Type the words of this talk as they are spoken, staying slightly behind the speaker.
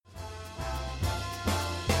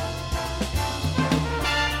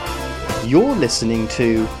You're listening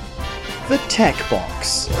to The Tech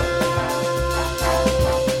Box.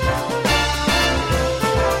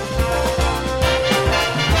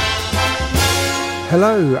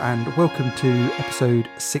 Hello and welcome to episode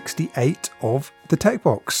 68 of The Tech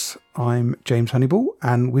Box. I'm James Honeyball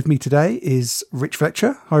and with me today is Rich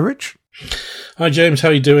Fletcher. Hi Rich. Hi James, how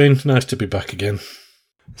are you doing? Nice to be back again.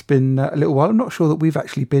 It's been a little while. I'm not sure that we've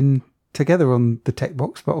actually been together on The Tech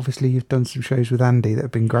Box, but obviously you've done some shows with Andy that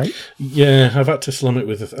have been great. Yeah, I've had to slum it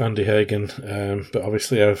with Andy Hagen, but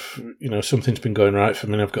obviously something's been going right for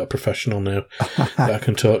me and I've got a professional now that I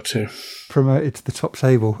can talk to. Promoted to the top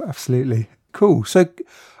table, absolutely. Cool. So,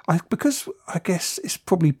 because I guess it's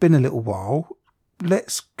probably been a little while,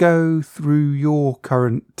 let's go through your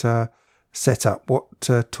current setup. What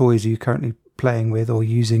toys are you currently playing with or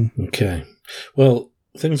using? Okay. Well,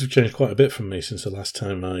 things have changed quite a bit from me since the last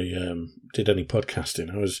time I did any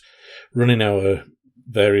podcasting. I was running our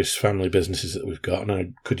various family businesses that we've got and I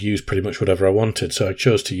could use pretty much whatever I wanted. So I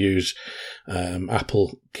chose to use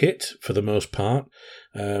Apple kit for the most part.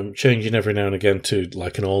 Changing every now and again to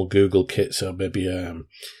like an all Google kit, so maybe a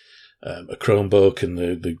Chromebook and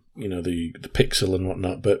the Pixel and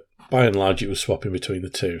whatnot. But by and large, it was swapping between the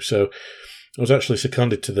two. So I was actually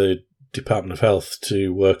seconded to the Department of Health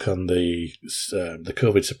to work on the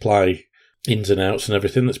COVID supply ins and outs and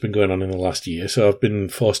everything that's been going on in the last year. So I've been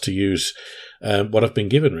forced to use what I've been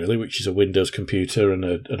given really, which is a Windows computer and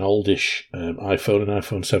an oldish iPhone, an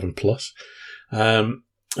iPhone 7 Plus. So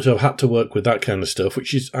I've had to work with that kind of stuff,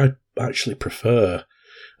 which is I actually prefer.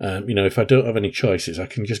 If I don't have any choices, I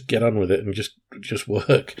can just get on with it and just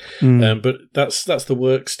work. But that's the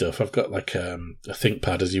work stuff. I've got like a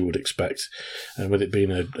ThinkPad, as you would expect, with it being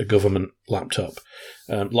a government laptop,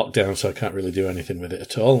 locked down, so I can't really do anything with it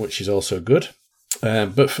at all, which is also good.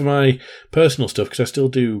 But for my personal stuff, because I still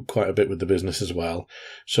do quite a bit with the business as well,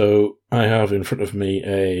 so I have in front of me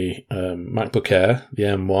a MacBook Air, the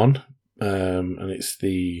M1. And it's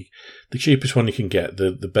the cheapest one you can get,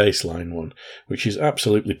 the baseline one, which is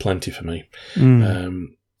absolutely plenty for me.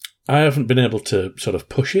 I haven't been able to sort of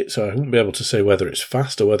push it, so I won't be able to say whether it's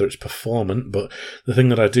fast or whether it's performant, but the thing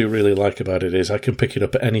that I do really like about it is I can pick it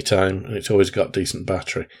up at any time and it's always got decent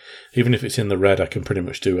battery. Even if it's in the red, I can pretty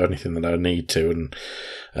much do anything that I need to and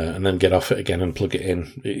then get off it again and plug it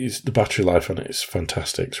in. The battery life on it is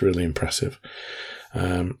fantastic. It's really impressive.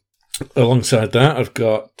 Alongside that, I've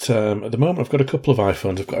got, at the moment, I've got a couple of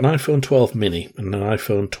iPhones. I've got an iPhone 12 mini and an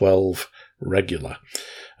iPhone 12 regular.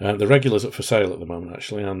 The regular's up for sale at the moment,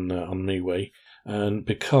 actually, on MeWe. And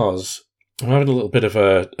because I'm having a little bit of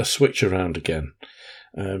a switch around again,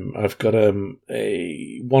 I've got a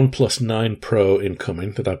OnePlus 9 Pro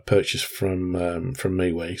incoming that I purchased from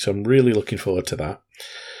MeWe. So I'm really looking forward to that.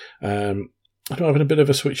 I'm having a bit of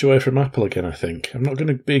a switch away from Apple again, I think. I'm not going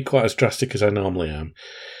to be quite as drastic as I normally am.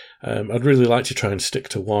 I'd really like to try and stick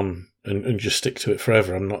to one and just stick to it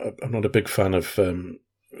forever. I'm not a big fan of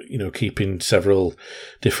keeping several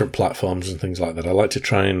different platforms and things like that. I like to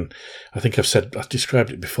try and I've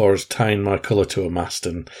described it before as tying my colour to a mast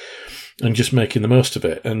and just making the most of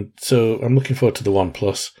it. And so I'm looking forward to the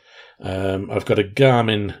OnePlus. I've got a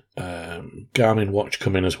Garmin watch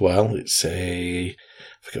coming as well. It's I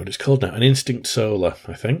forget what it's called now, an Instinct Solar,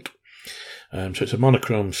 I think. So it's a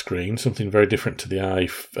monochrome screen, something very different to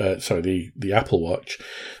the Apple Watch,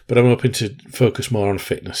 but I'm hoping to focus more on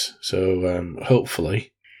fitness. So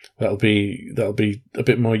hopefully that'll be a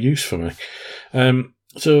bit more use for me.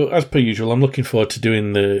 So as per usual, I'm looking forward to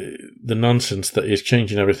doing the nonsense that is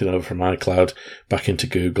changing everything over from iCloud back into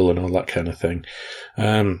Google and all that kind of thing.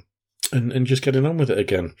 And just getting on with it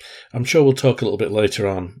again. I'm sure we'll talk a little bit later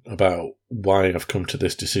on about why I've come to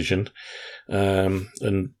this decision,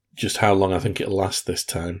 and just how long I think it'll last this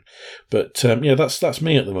time. But that's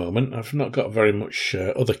me at the moment. I've not got very much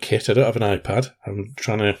other kit. I don't have an iPad. I'm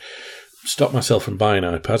trying to stop myself from buying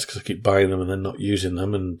iPads because I keep buying them and then not using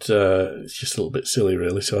them, and it's just a little bit silly,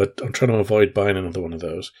 really. So I'm trying to avoid buying another one of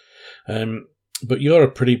those. But you're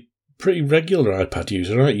a pretty regular iPad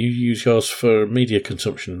user, right? You use yours for media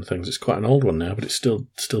consumption and things. It's quite an old one now, but it's still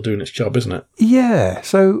doing its job, isn't it? Yeah.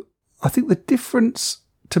 So I think the difference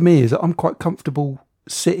to me is that I'm quite comfortable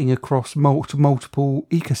sitting across multiple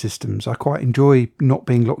ecosystems. I quite enjoy not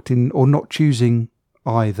being locked in or not choosing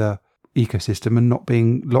either ecosystem and not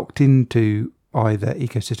being locked into either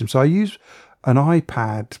ecosystem. So I use an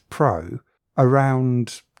iPad Pro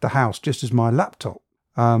around the house just as my laptop.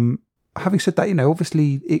 Having said that,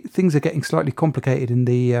 obviously things are getting slightly complicated in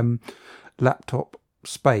the laptop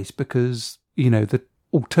space because, the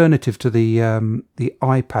alternative to the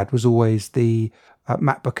iPad was always the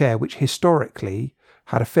MacBook Air, which historically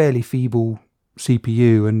had a fairly feeble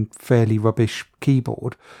CPU and fairly rubbish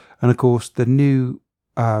keyboard. And of course, the new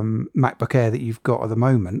MacBook Air that you've got at the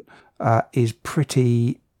moment is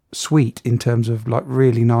pretty sweet in terms of like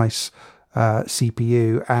really nice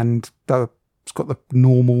CPU, and it's got the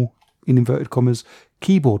normal, in inverted commas,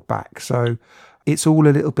 keyboard back. So it's all a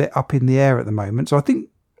little bit up in the air at the moment. So I think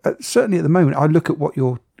certainly at the moment, I look at what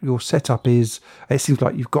your setup is. It seems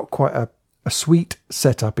like you've got quite a sweet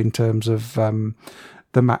setup in terms of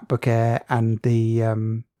the MacBook Air and the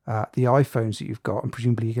iPhones that you've got, and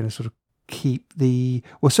presumably you're going to sort of keep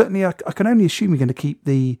certainly I can only assume you're going to keep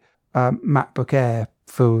the MacBook Air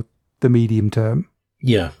for the medium term.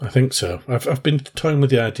 Yeah, I think so. I've been toying with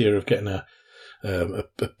the idea of getting a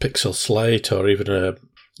Pixel Slate, or even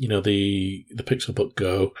the Pixelbook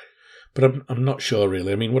Go, but I'm not sure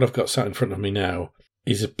really. I mean, what I've got sat in front of me now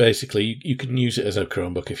is basically you can use it as a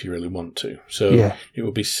Chromebook if you really want to. So It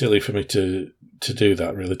would be silly for me to do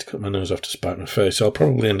that, really, to cut my nose off to spite my face. So I'll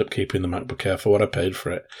probably end up keeping the MacBook Air for what I paid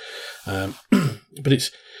for it. But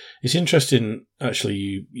it's interesting,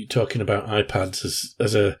 actually, you talking about iPads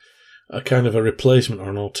as a kind of a replacement or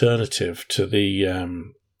an alternative to the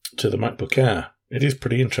MacBook Air. It is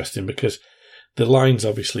pretty interesting because the lines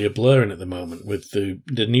obviously are blurring at the moment with the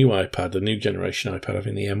new iPad, the new generation iPad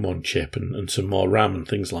having the M1 chip and some more RAM and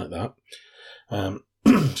things like that.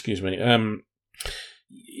 Excuse me.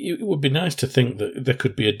 It would be nice to think that there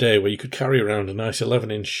could be a day where you could carry around a nice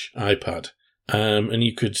 11-inch iPad, and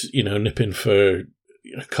you could, nip in for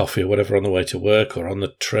a coffee or whatever on the way to work or on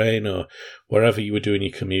the train or wherever you were doing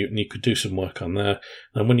your commute, and you could do some work on there.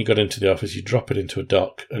 And when you got into the office, you drop it into a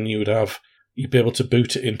dock, and you'd be able to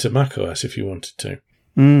boot it into macOS if you wanted to.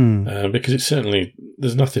 Because it's certainly,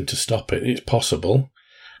 there's nothing to stop it. It's possible.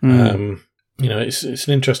 It's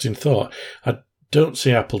an interesting thought. I don't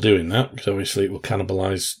see Apple doing that, because obviously it will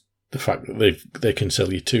cannibalise the fact that they can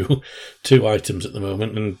sell you two items at the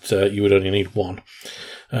moment, and you would only need one.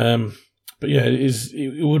 But yeah,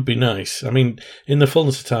 it would be nice. I mean, in the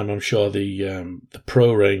fullness of time, I'm sure the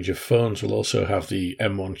Pro range of phones will also have the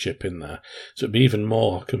M1 chip in there. So it'd be even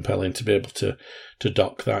more compelling to be able to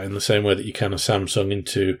dock that in the same way that you can a Samsung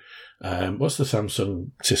into, what's the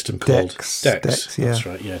Samsung system called? DeX. DeX, yeah. That's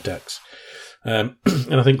right, yeah, DeX. And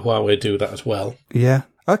I think Huawei do that as well. Yeah.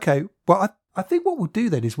 Okay. Well, I think what we'll do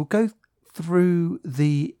then is we'll go through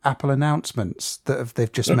the Apple announcements that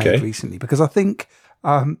they've just made recently, because I think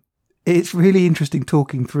it's really interesting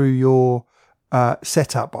talking through your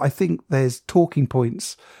setup. I think there's talking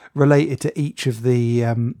points related to each of the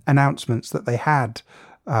announcements that they had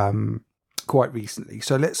quite recently.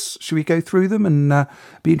 So should we go through them, and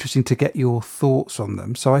be interesting to get your thoughts on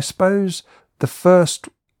them. So I suppose the first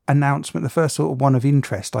announcement, the first sort of one of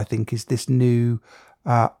interest, I think, is this new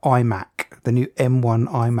iMac, the new M1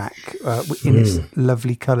 iMac in its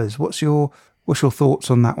lovely colours. What's your thoughts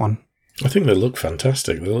on that one? I think they look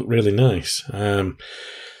fantastic. They look really nice. They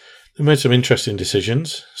made some interesting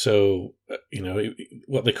decisions. So,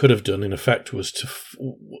 what they could have done, in effect, was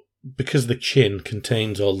because the chin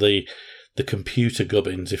contains all the computer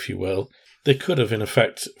gubbins, if you will, they could have, in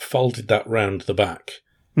effect, folded that round the back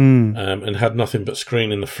and had nothing but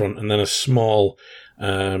screen in the front, and then a small,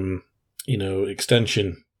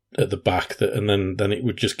 extension at the back, and then it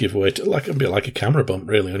would just give way to a bit like a camera bump,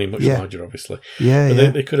 really, only much larger, obviously.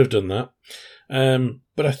 But they could have done that.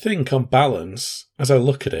 But I think on balance, as I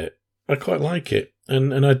look at it, I quite like it.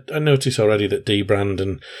 And I notice already that Dbrand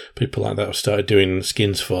and people like that have started doing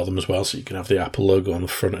skins for them as well, so you can have the Apple logo on the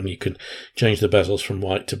front and you can change the bezels from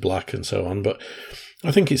white to black and so on. But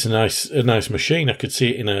I think it's a nice machine. I could see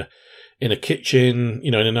it in a kitchen,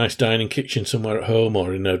 in a nice dining kitchen somewhere at home,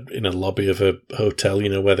 or in a lobby of a hotel,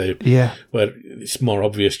 where where it's more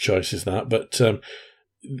obvious choices that. But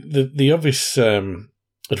the obvious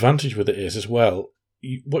advantage with it is as well,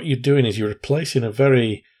 what you're doing is you're replacing a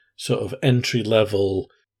very sort of entry level,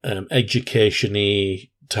 education-y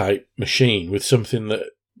type machine with something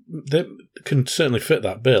that can certainly fit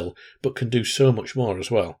that bill, but can do so much more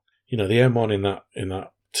as well. The M1 in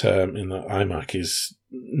that iMac is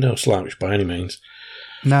no slouch by any means.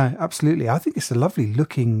 No, absolutely. I think it's a lovely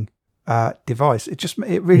looking device. It's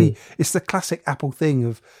the classic Apple thing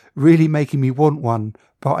of really making me want one,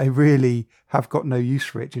 but I really have got no use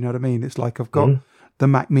for it. Do you know what I mean? It's like I've got the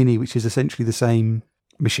Mac Mini, which is essentially the same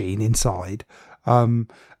machine inside, and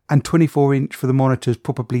 24-inch for the monitor is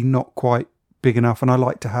probably not quite big enough, and I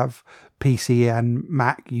like to have PC and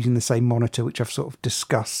Mac using the same monitor, which I've sort of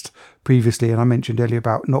discussed previously, and I mentioned earlier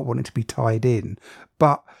about not wanting to be tied in.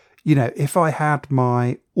 But if I had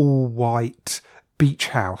my all-white beach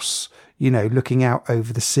house, looking out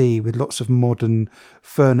over the sea with lots of modern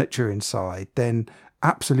furniture inside, then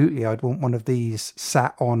absolutely, I'd want one of these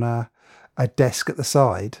sat on a desk at the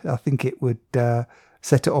side. I think it would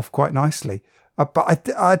set it off quite nicely.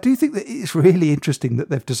 But I do think that it's really interesting that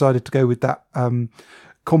they've decided to go with that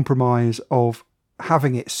compromise of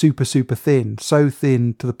having it super, super thin, so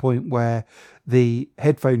thin to the point where the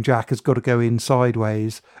headphone jack has got to go in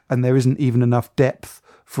sideways and there isn't even enough depth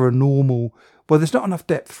for a normal... Well, there's not enough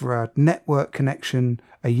depth for a network connection,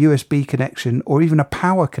 a USB connection, or even a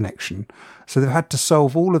power connection. So they've had to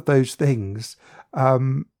solve all of those things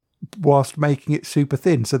whilst making it super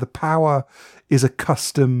thin. So the power is a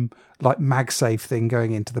custom, like MagSafe thing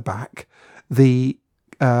going into the back. The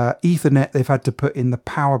Ethernet, they've had to put in the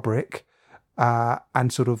power brick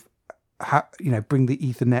and sort of, bring the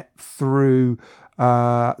Ethernet through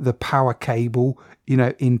the power cable,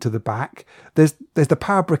 into the back. There's the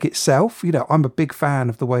power brick itself. I'm a big fan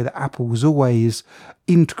of the way that Apple's always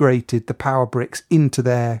integrated the power bricks into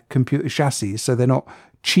their computer chassis, so they're not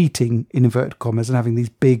cheating in inverted commas and having these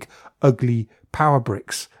big, ugly power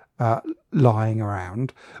bricks lying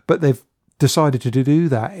around. But they've decided to do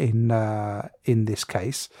that in this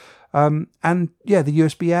case. And yeah, the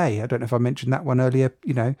USB-A. I don't know if I mentioned that one earlier.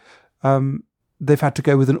 They've had to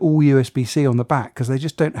go with an all USB-C on the back because they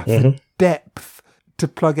just don't have the depth to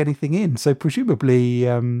plug anything in. So presumably,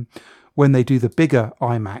 when they do the bigger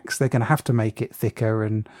iMacs, they're going to have to make it thicker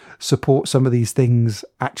and support some of these things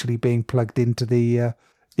actually being plugged into the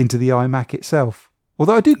iMac itself.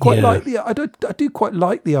 Although I do quite like I do quite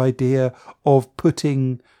like the idea of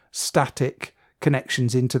putting static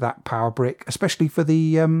connections into that power brick, especially for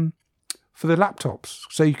the laptops.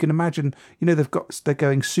 So you can imagine, they're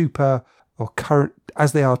going super or current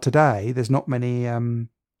as they are today. There's not many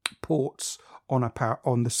ports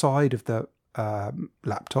on the side of the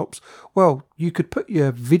laptops. Well, you could put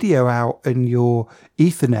your video out and your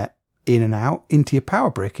Ethernet in and out into your power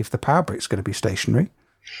brick if the power brick's going to be stationary.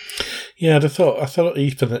 Yeah, I thought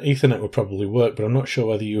Ethernet would probably work, but I'm not sure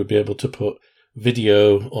whether you would be able to put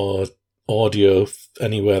video or audio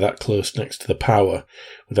anywhere that close next to the power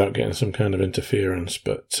without getting some kind of interference.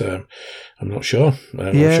 But I'm not sure.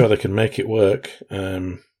 I'm sure they can make it work.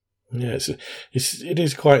 It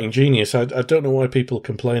is quite ingenious. I don't know why people are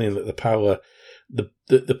complaining that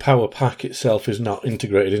the power pack itself is not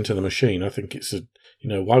integrated into the machine. I think it's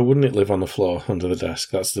why wouldn't it live on the floor under the desk?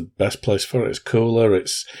 That's the best place for it. It's cooler.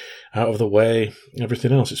 It's out of the way.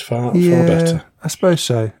 Everything else is far better. I suppose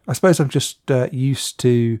so. I suppose I'm just used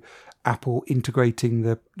to Apple integrating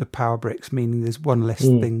the power bricks, meaning there's one less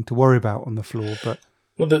thing to worry about on the floor. But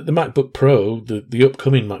the MacBook Pro, the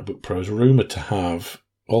upcoming MacBook Pro, is rumoured to have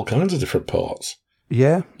all kinds of different ports.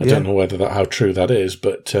 Yeah. I don't know how true that is,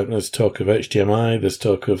 but there's talk of HDMI, there's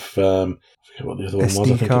talk of, I forget what the other one was, I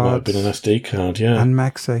think it might have been an SD card, yeah. And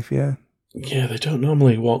MagSafe, yeah. Yeah, they don't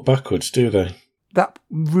normally walk backwards, do they?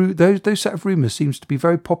 Those set of rumours seems to be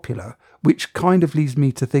very popular, which kind of leads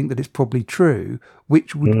me to think that it's probably true,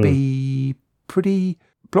 which would be pretty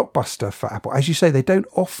blockbuster for Apple. As you say, they don't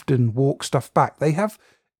often walk stuff back. They have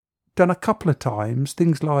done a couple of times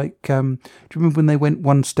things like, do you remember when they went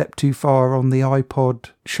one step too far on the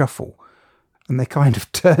iPod Shuffle? And they kind of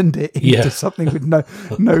turned it into something with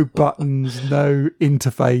no buttons, no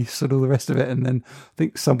interface, and all the rest of it. And then I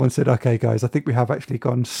think someone said, "Okay, guys, I think we have actually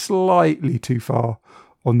gone slightly too far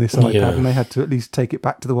on this iPad," and they had to at least take it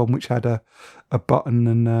back to the one which had a button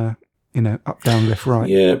and up, down, left, right.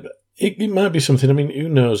 Yeah, it might be something. I mean, who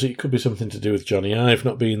knows? It could be something to do with Johnny Ive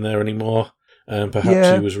not being there anymore.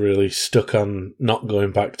 Perhaps he was really stuck on not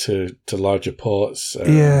going back to larger ports.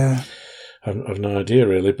 I've no idea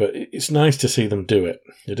really, but it's nice to see them do it.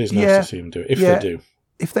 It is nice to see them do it, if they do.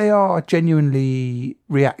 If they are genuinely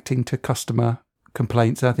reacting to customer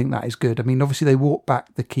complaints, I think that is good. I mean, obviously they walked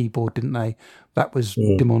back the keyboard, didn't they? That was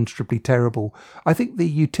demonstrably terrible. I think the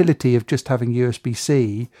utility of just having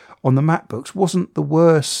USB-C on the MacBooks wasn't the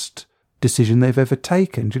worst decision they've ever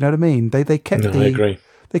taken. Do you know what I mean? They kept I agree.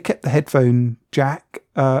 They kept the headphone jack,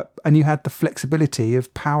 and you had the flexibility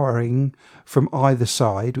of powering from either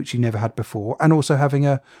side, which you never had before, and also having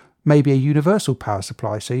maybe a universal power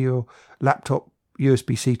supply. So your laptop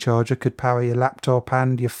USB-C charger could power your laptop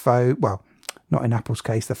and your phone. Well, not in Apple's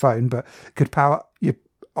case, the phone, but could power your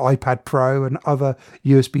iPad Pro and other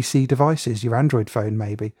USB-C devices, your Android phone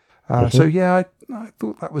maybe. So I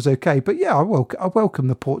thought that was okay. But yeah, I welcome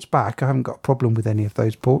the ports back. I haven't got a problem with any of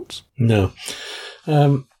those ports. No.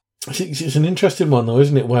 I think it's an interesting one, though,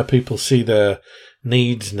 isn't it, where people see their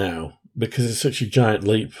needs now, because it's such a giant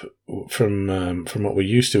leap from what we're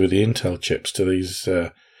used to with the Intel chips to these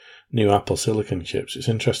new Apple Silicon chips. It's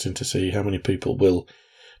interesting to see how many people will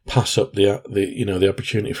pass up the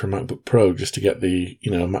opportunity for a MacBook Pro just to get the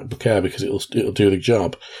MacBook Air because it'll do the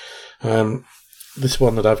job. This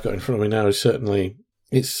one that I've got in front of me now is certainly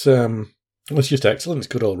it's just excellent. It's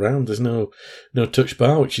good all round. There's no touch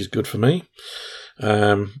bar, which is good for me.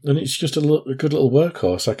 And it's just a good little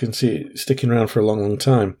workhorse. I can see it sticking around for a long, long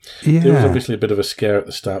time. Yeah. There was obviously a bit of a scare at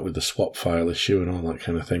the start with the swap file issue and all that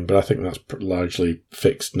kind of thing, but I think that's largely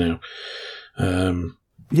fixed now.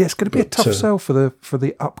 Yeah, it's going to be a tough sell for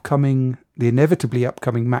the inevitably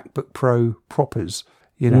upcoming MacBook Pro propers.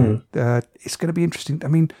 It's going to be interesting. I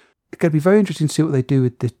mean, it's going to be very interesting to see what they do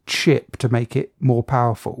with the chip to make it more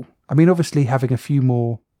powerful. I mean, obviously having a few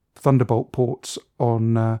more Thunderbolt ports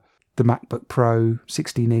on the MacBook Pro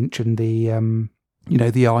 16-inch and the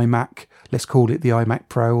iMac, let's call it the iMac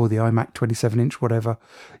Pro or the iMac 27-inch, whatever.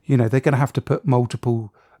 They're going to have to put more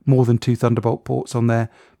than 2 Thunderbolt ports on there.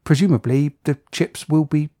 Presumably the chips will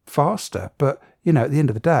be faster, but at the end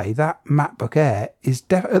of the day, that MacBook Air is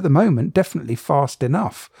at the moment definitely fast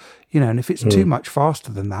enough. And if it's too much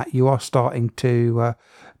faster than that, you are starting to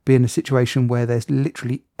be in a situation where there's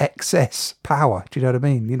literally excess power. Do you know what I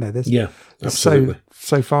mean? There's absolutely.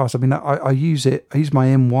 so fast. I mean, I use my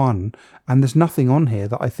M1, and there's nothing on here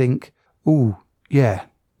that I think,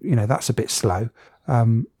 that's a bit slow.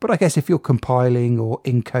 But I guess if you're compiling or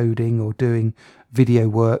encoding or doing video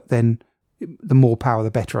work, then the more power,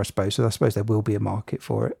 the better, I suppose. So I suppose there will be a market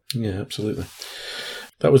for it. Yeah, absolutely.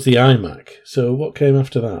 That was the iMac. So what came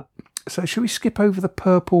after that? So should we skip over the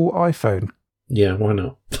purple iPhone? Yeah, why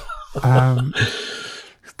not?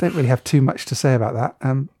 Don't really have too much to say about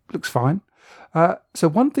that. Looks fine. So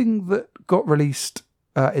one thing that got released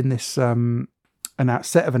in this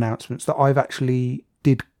set of announcements that I've actually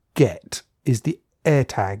did get is the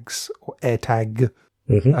AirTags or AirTag.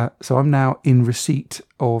 Mm-hmm. So I'm now in receipt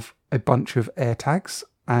of a bunch of AirTags,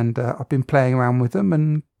 and I've been playing around with them,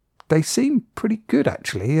 and they seem pretty good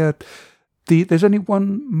actually. There's only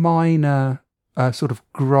one minor sort of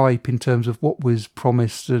gripe in terms of what was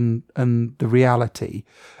promised and the reality,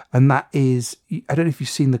 and that is, I don't know if you've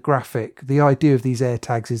seen the graphic. The idea of these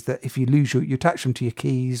AirTags is that if you lose you attach them to your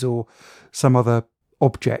keys or some other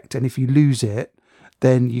object, and if you lose it,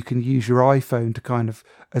 then you can use your iPhone to kind of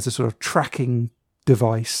as a sort of tracking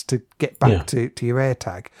device to get back to your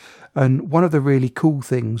AirTag. And one of the really cool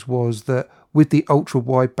things was that with the ultra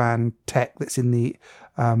wideband tech that's in the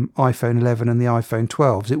iPhone 11 and the iPhone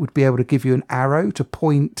 12s, it would be able to give you an arrow to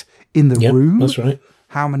point in the room. That's right.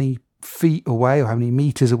 How many feet away or how many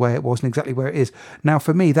meters away it was and exactly where it is. Now,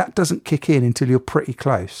 for me, that doesn't kick in until you're pretty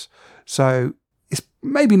close. So it's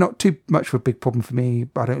maybe not too much of a big problem for me.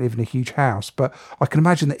 I don't live in a huge house, but I can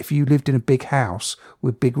imagine that if you lived in a big house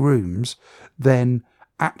with big rooms, then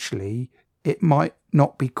actually it might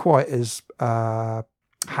not be quite as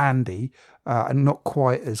handy and not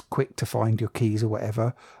quite as quick to find your keys or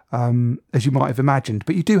whatever as you might have imagined.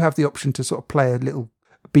 But you do have the option to sort of play a little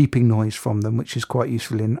beeping noise from them, which is quite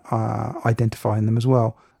useful in identifying them as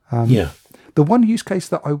well. The one use case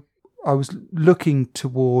that I was looking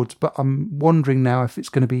towards, but I'm wondering now if it's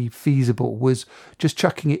going to be feasible, was just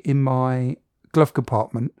chucking it in my glove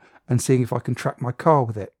compartment and seeing if I can track my car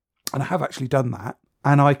with it. And I have actually done that.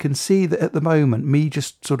 And I can see that at the moment, me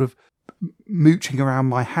just sort of mooching around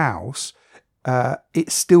my house,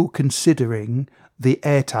 it's still considering the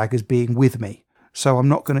AirTag as being with me. So I'm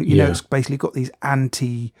not going to, it's basically got these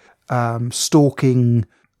anti-stalking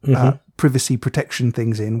privacy protection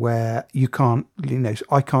things in where you can't,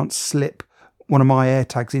 I can't slip one of my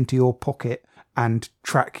AirTags into your pocket and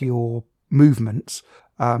track your movements.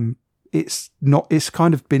 It's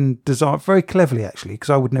kind of been designed very cleverly, actually, because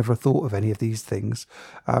I would never have thought of any of these things.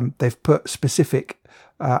 They've put specific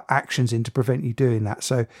actions in to prevent you doing that.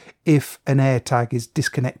 So if an AirTag is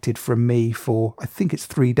disconnected from me for, I think it's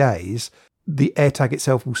 3 days, the AirTag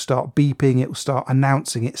itself will start beeping. It will start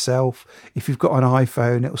announcing itself. If you've got an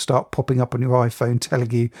iPhone, it will start popping up on your iPhone telling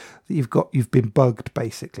you that you've been bugged,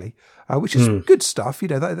 basically, which is good stuff.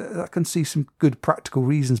 I can see some good practical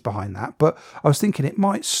reasons behind that. But I was thinking it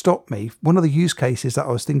might stop me. One of the use cases that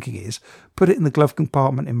I was thinking is put it in the glove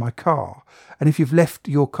compartment in my car. And if you've left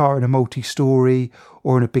your car in a multi-story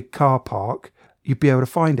or in a big car park, you'd be able to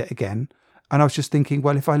find it again. And I was just thinking,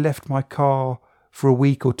 well, if I left my car for a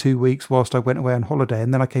week or 2 weeks whilst I went away on holiday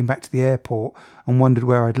and then I came back to the airport and wondered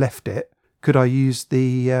where I'd left it, could I use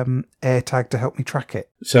the AirTag to help me track it?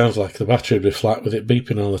 Sounds like the battery would be flat with it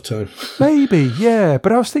beeping all the time. Maybe, yeah.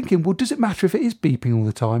 But I was thinking, well, does it matter if it is beeping all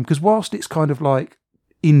the time? Because whilst it's kind of like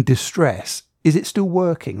in distress, is it still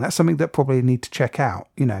working? That's something that probably need to check out.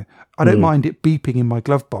 I don't mind it beeping in my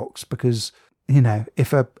glove box because,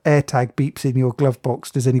 if a AirTag beeps in your glove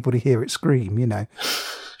box, does anybody hear it scream,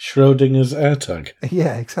 Schrodinger's AirTag.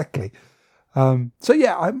 Yeah, exactly. So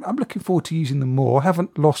yeah, I'm looking forward to using them more. I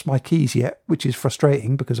haven't lost my keys yet, which is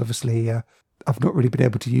frustrating because obviously I've not really been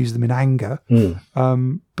able to use them in anger.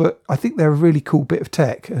 But I think they're a really cool bit of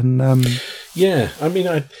tech. And yeah, I mean,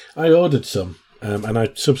 I ordered some and I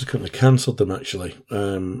subsequently cancelled them actually.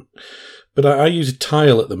 But I use a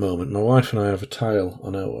Tile at the moment. My wife and I have a Tile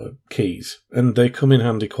on our keys, and they come in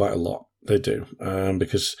handy quite a lot. They do,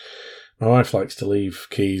 because my wife likes to leave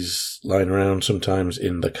keys lying around sometimes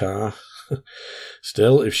in the car.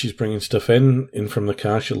 Still, if she's bringing stuff in from the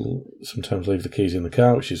car, she'll sometimes leave the keys in the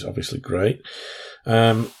car, which is obviously great.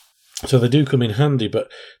 So they do come in handy, but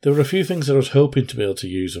there were a few things that I was hoping to be able to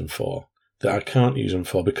use them for that I can't use them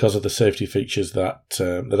for because of the safety features that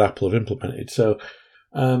Apple have implemented. So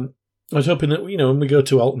I was hoping that, when we go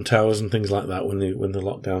to Alton Towers and things like that, when the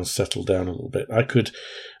lockdowns settle down a little bit, I could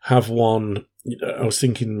have one. I was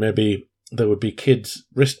thinking maybe there would be kids'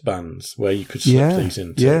 wristbands where you could slip these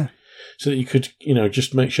into, so that you could,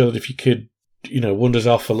 just make sure that if your kid, wanders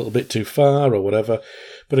off a little bit too far or whatever.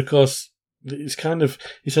 But of course, it's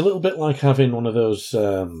a little bit like having one of those,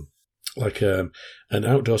 an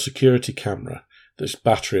outdoor security camera that's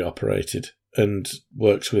battery operated and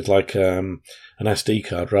works with an SD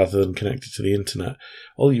card rather than connected to the internet.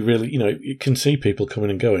 All you really, you can see people coming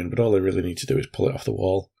and going, but all they really need to do is pull it off the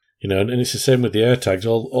wall. And it's the same with the AirTags.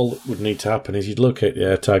 All that would need to happen is you'd locate the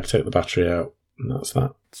AirTag, take the battery out, and that's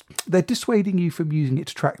that. They're dissuading you from using it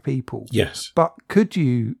to track people. Yes. But could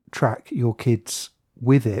you track your kids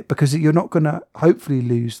with it? Because you're not going to hopefully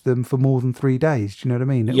lose them for more than 3 days. Do you know what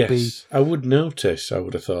I mean? Yes. I would notice, I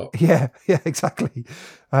would have thought. Yeah, exactly.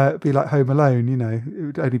 It'd be like Home Alone, It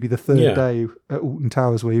would only be the third day at Alton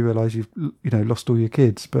Towers where you realise you've, lost all your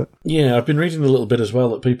kids. But yeah, I've been reading a little bit as well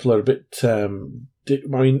that people are a bit...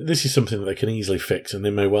 this is something that they can easily fix, and they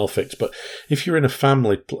may well fix. But if you're in a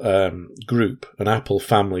family group, an Apple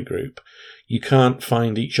family group, you can't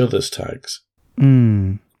find each other's tags,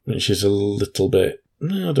 which is a little bit...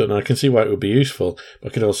 I don't know. I can see why it would be useful,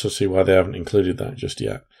 but I could also see why they haven't included that just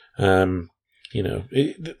yet. I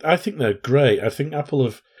think they're great. I think Apple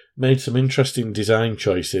have made some interesting design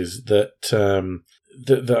choices that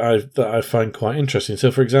I find quite interesting.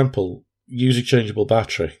 So, for example, user changeable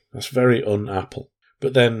battery. That's very un-Apple.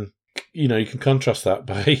 But then, you can contrast that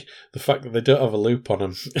by the fact that they don't have a loop on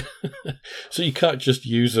them. So you can't just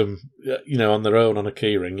use them, on their own on a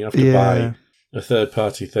keyring. You have to buy a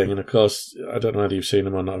third-party thing. And, of course, I don't know whether you've seen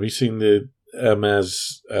them or not. Have you seen the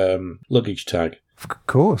Hermes luggage tag? Of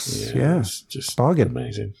course, yeah. It's just bargain.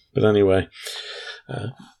 Amazing. But anyway,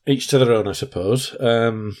 each to their own, I suppose.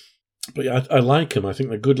 But yeah, I like them. I think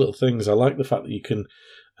they're good little things. I like the fact that you can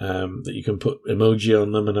put emoji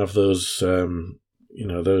on them and have those,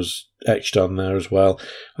 those etched on there as well.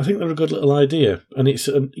 I think they're a good little idea. And it's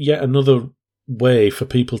yet another way for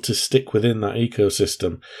people to stick within that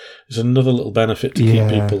ecosystem. It's another little benefit to keep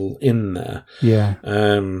people in there. Yeah.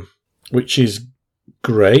 Which is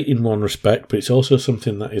great in one respect, but it's also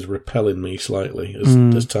something that is repelling me slightly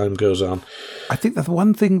as time goes on. I think that the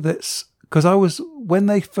one thing that's... Because when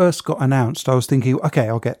they first got announced, I was thinking, okay,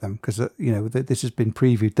 I'll get them because, this has been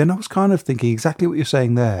previewed. Then I was kind of thinking exactly what you're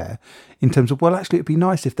saying there in terms of, well, actually, it'd be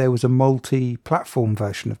nice if there was a multi-platform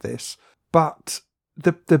version of this. But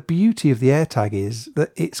the beauty of the AirTag is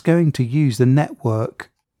that it's going to use the network,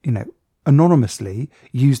 anonymously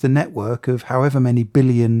use the network of however many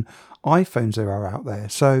billion iPhones there are out there.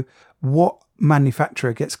 So what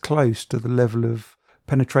manufacturer gets close to the level of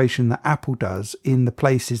penetration that Apple does in the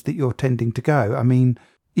places that you're tending to go? I mean,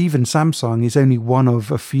 even Samsung is only one of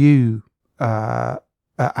a few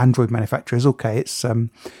Android manufacturers. Okay, it's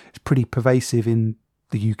pretty pervasive in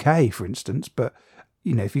the UK, for instance, but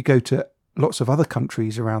if you go to lots of other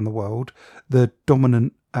countries around the world, the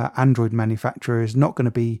dominant Android manufacturer is not going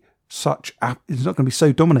to be it's not going to be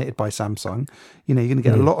so dominated by Samsung. You're going to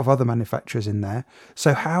get a lot of other manufacturers in there.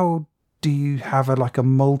 So how do you have a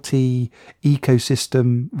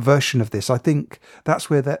multi-ecosystem version of this? I think that's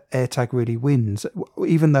where the AirTag really wins.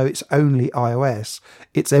 Even though it's only iOS,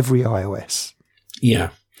 it's every iOS.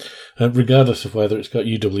 Yeah. Regardless of whether it's got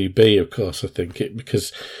UWB, of course, I think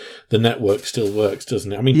because the network still works,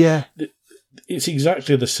 doesn't it? I mean, it's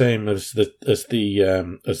exactly the same as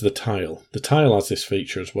the Tile. The Tile has this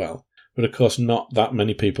feature as well, but of course, not that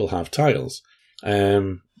many people have Tiles.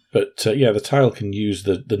 But the Tile can use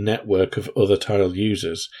the network of other Tile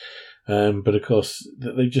users. But of course,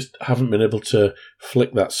 they just haven't been able to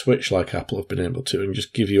flick that switch like Apple have been able to and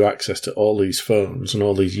just give you access to all these phones and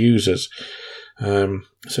all these users. It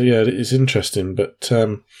is interesting. But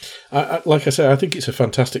like I say, I think it's a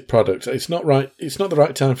fantastic product. It's not the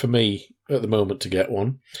right time for me at the moment to get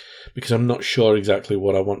one because I'm not sure exactly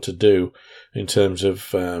what I want to do in terms of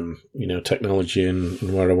technology and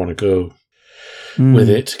where I want to go with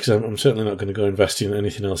it, because I'm certainly not going to go invest in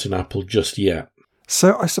anything else in Apple just yet.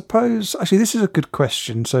 So I suppose, actually, this is a good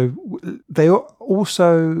question. So they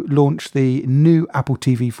also launched the new Apple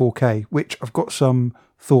TV 4K, which I've got some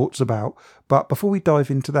thoughts about. But before we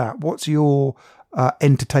dive into that, what's your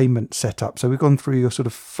entertainment setup? So we've gone through your sort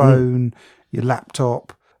of phone, your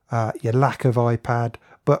laptop, your lack of iPad.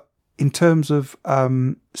 But in terms of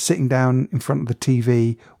sitting down in front of the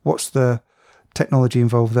TV, what's the technology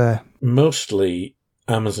involved there? Mostly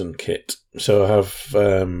Amazon kit. So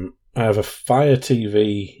I have a Fire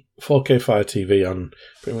TV, 4K Fire TV on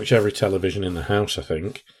pretty much every television in the house, I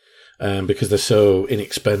think, because they're so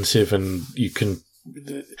inexpensive and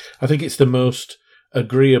I think it's the most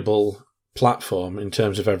agreeable platform in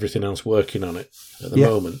terms of everything else working on it at the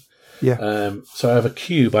moment. Yeah. So I have a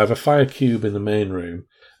Cube. I have a Fire Cube in the main room.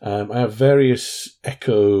 I have various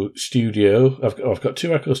Echo Studio. I've got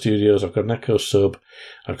 2 Echo Studios. I've got an Echo Sub.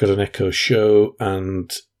 I've got an Echo Show,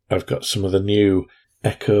 and I've got some of the new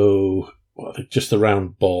Echo, just the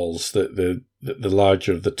round balls, the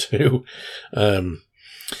larger of the 2.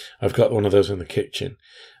 I've got one of those in the kitchen.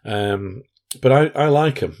 But I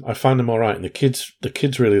like them. I find them all right, and the kids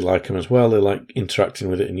really like them as well. They like interacting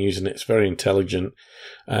with it and using it. It's very intelligent,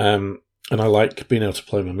 and I like being able to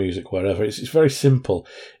play my music wherever. It's very simple.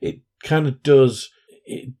 It kind of does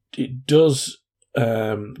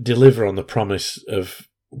deliver on the promise of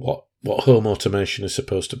what home automation is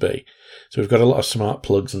supposed to be. So we've got a lot of smart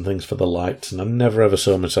plugs and things for the lights, and I never ever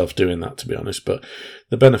saw myself doing that, to be honest. But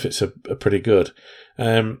the benefits are pretty good.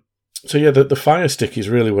 So yeah, the Fire Stick is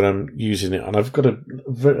really what I'm using it on. I've got a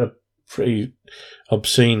pretty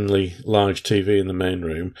obscenely large TV in the main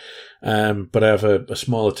room, but I have a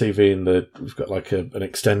smaller TV we've got like an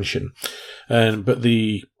extension. But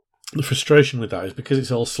the frustration with that is because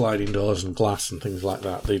it's all sliding doors and glass and things like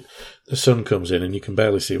that, the sun comes in and you can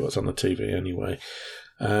barely see what's on the TV anyway.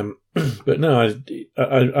 But no,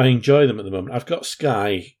 I enjoy them at the moment. I've got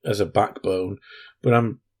Sky as a backbone, but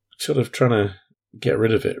I'm sort of trying to get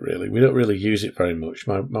rid of it, really. We don't really use it very much.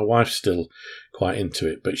 My wife's still quite into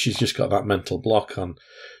it, but she's just got that mental block on.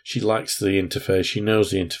 She likes the interface, she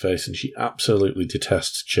knows the interface, and she absolutely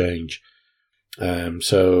detests change.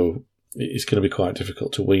 So it's going to be quite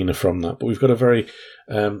difficult to wean her from that. But we've got a very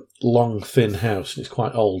long, thin house, and it's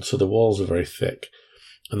quite old, so the walls are very thick.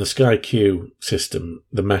 And the Sky Q system,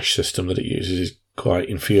 the mesh system that it uses, is quite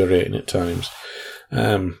infuriating at times.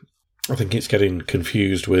 I think it's getting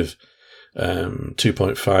confused with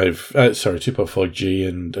 2.4G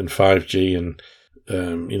and 5G and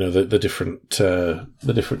the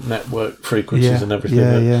different network frequencies and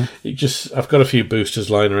everything. I've got a few boosters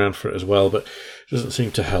lying around for it as well, but it doesn't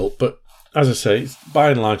seem to help. But as I say,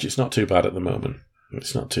 by and large, it's not too bad at the moment.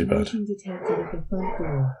 It's not too bad.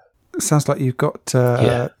 It sounds like you've got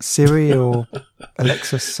Siri or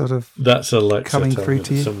Alexa sort of. That's Alexa coming through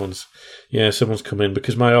to you. Someone's come in,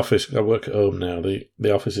 because my office, I work at home now.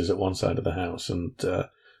 The office is at one side of the house, and so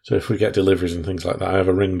if we get deliveries and things like that, I have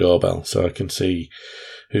a Ring doorbell, so I can see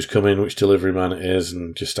who's come in, which delivery man it is,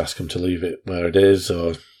 and just ask them to leave it where it is,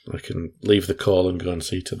 or I can leave the call and go and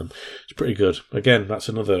see to them. It's pretty good. Again, that's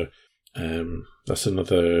another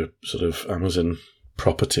sort of Amazon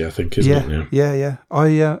property, I think, isn't it now? Yeah.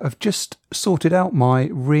 I've just sorted out my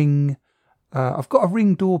Ring. I've got a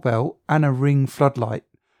Ring doorbell and a Ring floodlight,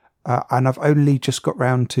 and I've only just got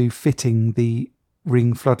round to fitting the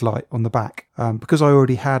Ring floodlight on the back, because I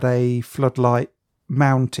already had a floodlight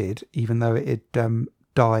mounted, even though it had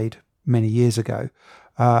died many years ago.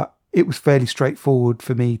 It was fairly straightforward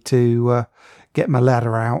for me to get my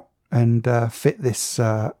ladder out and fit this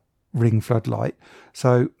Ring floodlight.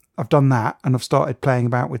 So I've done that, and I've started playing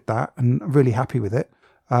about with that, and I'm really happy with it.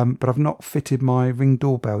 But I've not fitted my Ring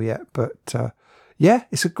doorbell yet. But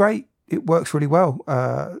it works really well.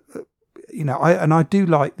 I do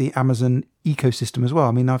like the Amazon ecosystem as well.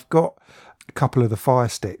 I mean, I've got a couple of the Fire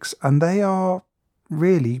Sticks, and they are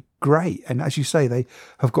really great. And as you say, they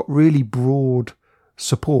have got really broad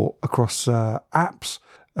support across apps.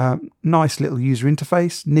 Nice little user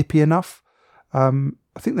interface, nippy enough.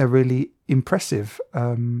 I think they're really impressive,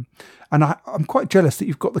 and I'm quite jealous that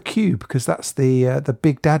you've got the Cube, because that's the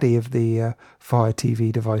big daddy of the Fire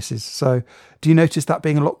TV devices. So, do you notice that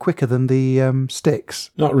being a lot quicker than the sticks?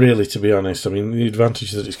 Not really, to be honest. I mean, the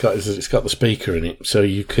advantage that it's got is that it's got the speaker in it, so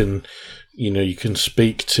you can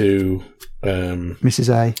speak to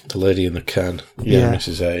Mrs. A. The lady in the can. Yeah.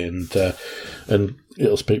 Mrs. A. And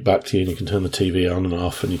it'll speak back to you, and you can turn the TV on and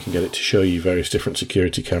off, and you can get it to show you various different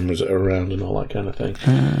security cameras that are around and all that kind of thing.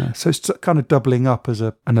 So it's kind of doubling up as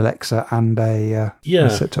an Alexa and a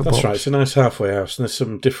set-top box. That's right. It's a nice halfway house, and there's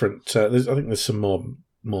some different. I think there's some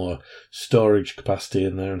more storage capacity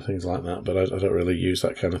in there and things like that, but I don't really use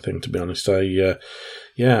that kind of thing, to be honest.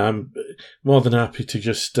 I'm more than happy to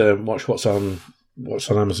just watch what's on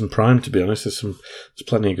Amazon Prime, to be honest. There's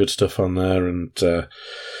plenty of good stuff on there, and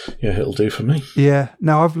it'll do for me. Yeah.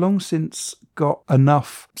 Now, I've long since got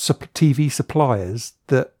enough TV suppliers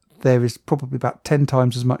that there is probably about 10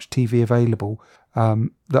 times as much TV available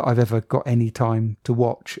that I've ever got any time to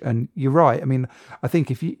watch. And you're right. I mean, I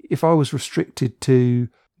think if I was restricted to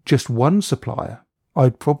just one supplier,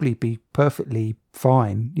 I'd probably be perfectly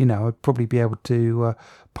fine. I'd probably be able to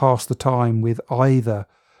pass the time with either,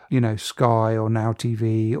 Sky or Now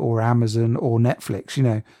TV or Amazon or Netflix.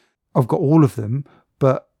 I've got all of them,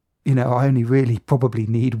 but I only really probably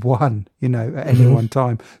need one, at any one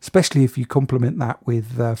time, especially if you complement that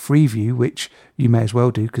with Freeview, which you may as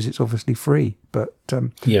well do because it's obviously free. But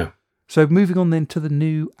So moving on then to the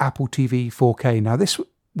new Apple TV 4K. Now, this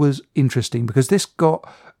was interesting because this got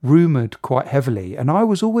rumoured quite heavily, and I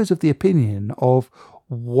was always of the opinion of,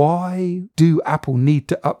 why do Apple need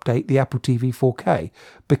to update the Apple TV 4K?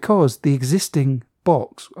 Because the existing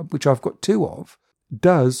box, which I've got two of,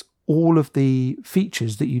 does all of the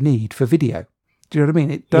features that you need for video. Do you know what I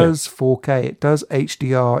mean? It does 4K, it does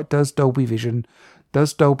HDR, it does Dolby Vision,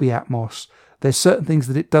 does Dolby Atmos. There's certain things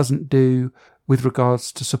that it doesn't do with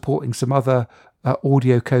regards to supporting some other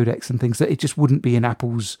audio codecs and things that it just wouldn't be in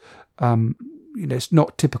Apple's it's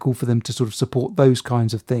not typical for them to sort of support those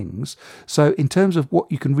kinds of things. So in terms of what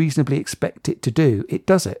you can reasonably expect it to do, it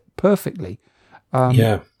does it perfectly.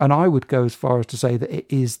 And I would go as far as to say that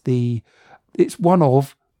it's one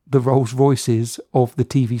of the Rolls Royces of the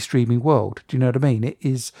TV streaming world. Do you know what I mean? It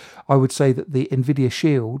is, I would say that the NVIDIA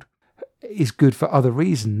Shield is good for other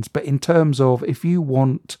reasons, but in terms of if you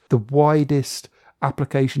want the widest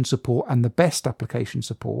application support and the best application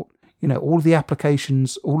support, all of the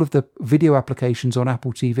applications, all of the video applications on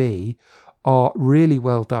Apple TV are really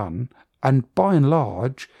well done. And by and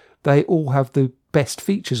large, they all have the best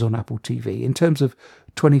features on Apple TV in terms of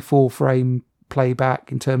 24 frame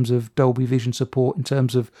playback, in terms of Dolby Vision support, in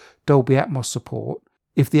terms of Dolby Atmos support.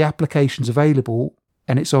 If the application's available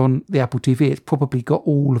and it's on the Apple TV, it's probably got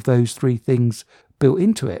all of those three things built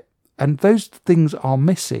into it. And those things are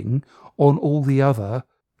missing on all the other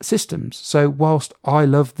systems. So whilst I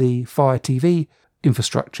love the Fire TV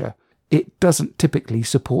infrastructure, it doesn't typically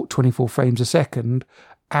support 24 frames a second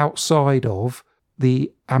outside of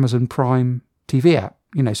the Amazon Prime TV app.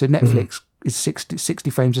 So Netflix is 60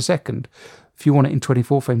 frames a second. If you want it in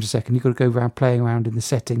 24 frames a second, you've got to go around playing around in the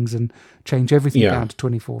settings and change everything down to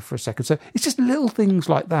 24 for a second. So it's just little things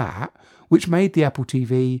like that which made the Apple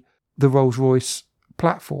TV the Rolls-Royce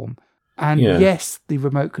platform. And yes, the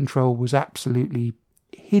remote control was absolutely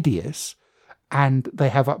hideous, and they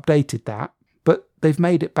have updated that, but they've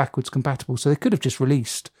made it backwards compatible, so they could have just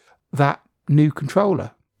released that new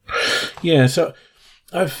controller. Yeah, so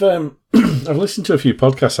I've listened to a few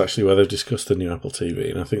podcasts actually where they've discussed the new Apple TV,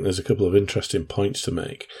 and I think there's a couple of interesting points to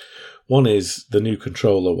make. One is the new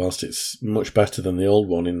controller, whilst it's much better than the old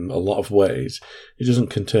one in a lot of ways, it doesn't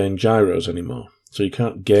contain gyros anymore, so you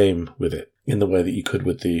can't game with it in the way that you could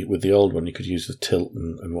with the old one. You could use the tilt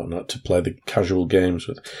and whatnot to play the casual games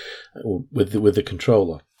with the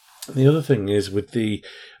controller. And the other thing is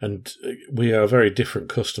and we are very different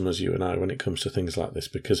customers, you and I, when it comes to things like this,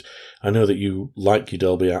 because I know that you like your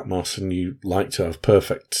Dolby Atmos and you like to have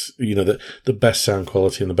perfect, the best sound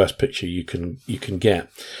quality and the best picture you can get.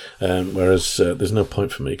 Whereas there's no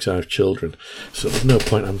point for me because I have children, so there's no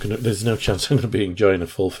point. There's no chance I'm going to be enjoying a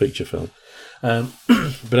full feature film.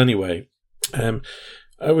 But anyway.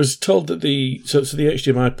 I was told that the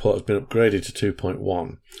HDMI port has been upgraded to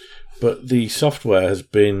 2.1, but the software has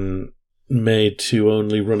been made to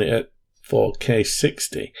only run it at 4K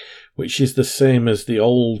 60, which is the same as the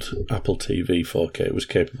old Apple TV 4K was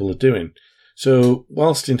capable of doing. So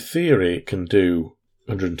whilst in theory it can do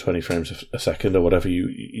 120 frames a second or whatever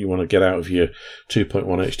you want to get out of your 2.1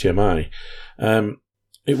 HDMI,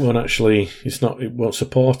 it won't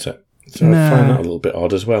support it. So I find that a little bit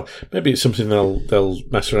odd as well. Maybe it's something they'll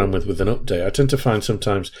mess around with an update. I tend to find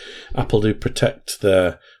sometimes Apple do protect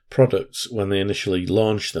their products when they initially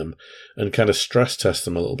launch them and kind of stress test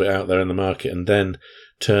them a little bit out there in the market, and then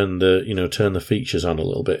turn the features on a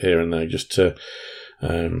little bit here and there just to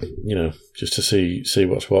see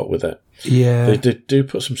what's what with it. Yeah, they do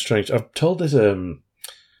put some strange. I'm told there's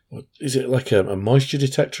what is it, like a moisture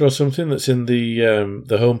detector or something that's in the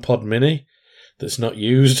HomePod Mini that's not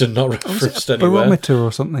used and not referenced anywhere? Barometer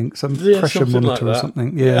or something, some pressure monitor or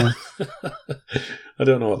something. Yeah. I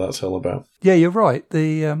don't know what that's all about. Yeah, you're right.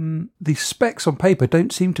 The specs on paper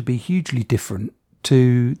don't seem to be hugely different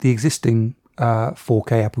to the existing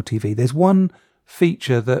 4K Apple TV. There's one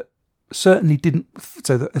feature that certainly didn't.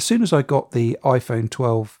 So that as soon as I got the iPhone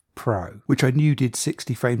 12 Pro, which I knew did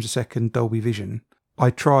 60 frames a second Dolby Vision, I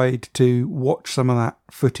tried to watch some of that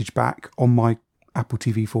footage back on my Apple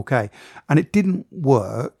TV 4K, and it didn't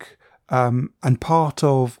work. And part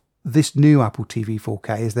of this new Apple TV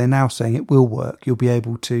 4K is they're now saying it will work. You'll be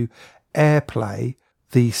able to AirPlay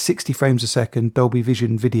the 60 frames a second Dolby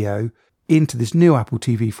Vision video into this new Apple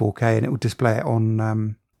TV 4K, and it will display it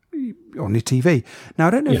on your TV. Now, I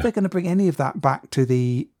don't know if they're going to bring any of that back to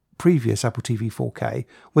the previous Apple TV 4K,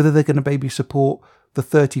 whether they're going to maybe support the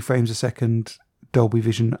 30 frames a second Dolby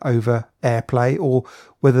Vision over AirPlay, or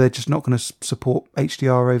whether they're just not going to support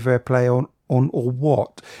HDR over AirPlay on or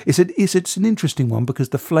what. It's an interesting one because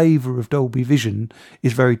the flavour of Dolby Vision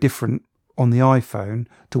is very different on the iPhone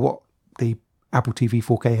to what the Apple TV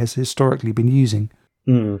 4K has historically been using.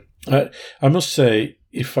 I must say,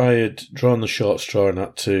 if I had drawn the short straw and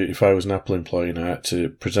if I was an Apple employee and I had to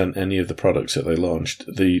present any of the products that they launched,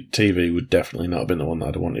 the TV would definitely not have been the one that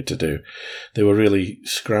I'd wanted to do. They were really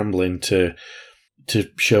scrambling to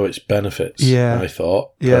show its benefits, I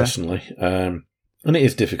thought, personally. And it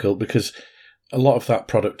is difficult because a lot of that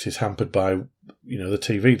product is hampered by, the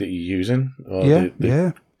TV that you're using or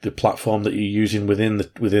the platform that you're using within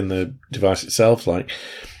the device itself, like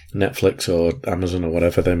Netflix or Amazon or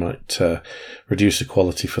whatever. They might reduce the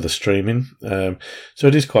quality for the streaming. So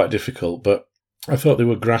it is quite difficult, but I thought they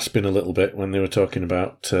were grasping a little bit when they were talking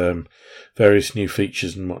about various new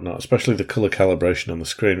features and whatnot, especially the colour calibration on the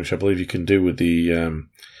screen, which I believe you can do with the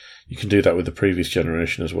you can do that with the previous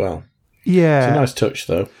generation as well. Yeah, it's a nice touch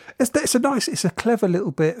though. It's a clever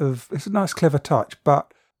little bit of, it's a nice clever touch,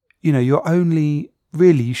 but you're only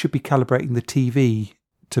really, you should be calibrating the TV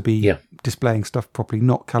to be displaying stuff properly,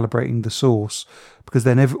 not calibrating the source, because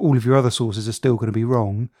then all of your other sources are still going to be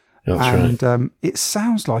wrong. That's right. It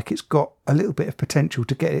sounds like it's got a little bit of potential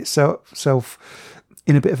to get itself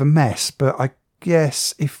in a bit of a mess, but I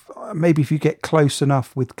guess if you get close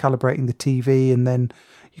enough with calibrating the TV and then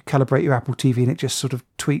you calibrate your Apple TV and it just sort of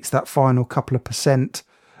tweaks that final couple of %,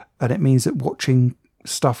 and it means that watching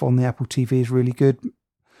stuff on the Apple TV is really good.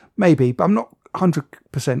 Maybe, but I'm not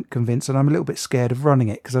 100% convinced, and I'm a little bit scared of running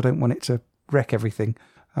it because I don't want it to wreck everything.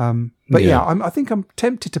 But I think I'm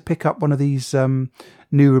tempted to pick up one of these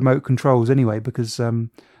new remote controls anyway, because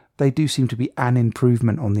they do seem to be an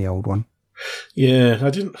improvement on the old one. Yeah,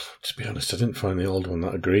 to be honest, I didn't find the old one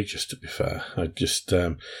that egregious, to be fair. I just,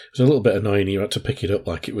 it was a little bit annoying. You had to pick it up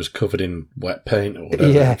like it was covered in wet paint or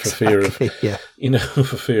whatever, fear of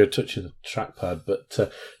touching the trackpad. But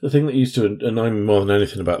the thing that used to annoy me more than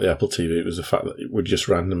anything about the Apple TV was the fact that it would just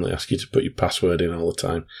randomly ask you to put your password in all the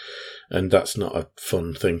time. And that's not a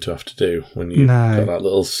fun thing to have to do when you've got that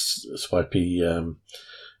little swipey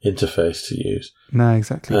interface to use. No,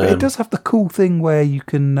 exactly. But it does have the cool thing where you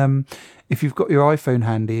can, if you've got your iPhone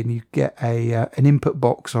handy and you get an input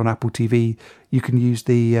box on Apple TV, you can use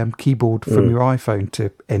the keyboard from your iPhone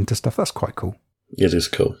to enter stuff. That's quite cool. It is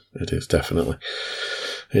cool. It is, definitely.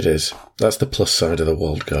 It is. That's the plus side of the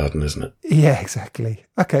walled garden, isn't it? Yeah, exactly.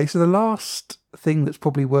 Okay, so the last thing that's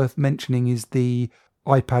probably worth mentioning is the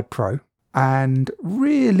iPad Pro. And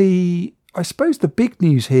really, I suppose the big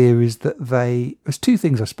news here is that there's two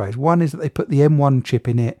things, I suppose. One is that they put the M1 chip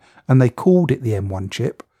in it and they called it the M1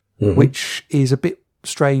 chip, which is a bit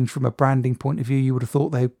strange from a branding point of view. You would have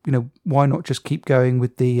thought why not just keep going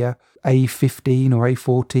with the A15 or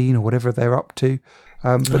A14 or whatever they're up to.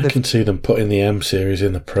 But I can see them putting the M series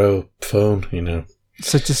in the Pro phone,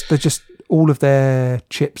 So they're just all of their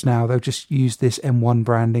chips now, they'll just use this M1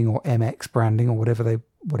 branding or MX branding or whatever they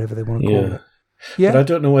want to call it. Yeah. But I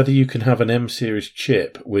don't know whether you can have an M series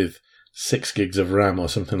chip with 6 gigs of RAM or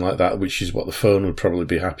something like that, which is what the phone would probably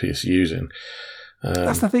be happiest using.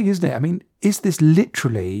 That's the thing, isn't it? I mean, is this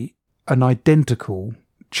literally an identical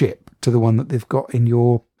chip to the one that they've got in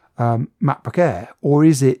your MacBook Air? Or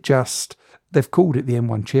is it just they've called it the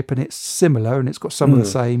M1 chip and it's similar and it's got some of the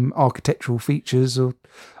same architectural features? Or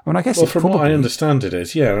I guess from what I understand it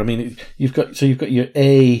is, I mean, you've got your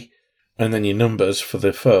A and then your numbers for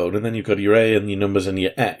the phone, and then you've got your A and your numbers and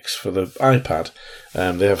your X for the iPad.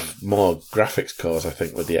 They have more graphics cores, I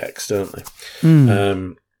think, with the X, don't they?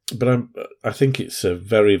 But I think it's a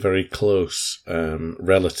very, very close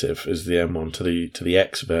relative as the M1 to the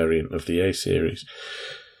X variant of the A series.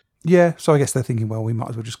 Yeah, so I guess they're thinking, well, we might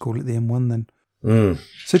as well just call it the M1 then. Mm.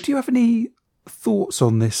 So do you have any thoughts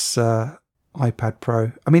on this iPad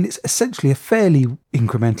Pro? I mean, it's essentially a fairly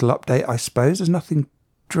incremental update, I suppose. There's nothing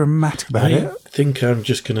dramatic about it. I think I'm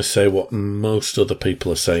just going to say what most other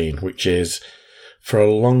people are saying, which is for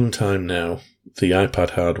a long time now, the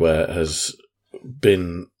iPad hardware has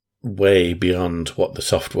been way beyond what the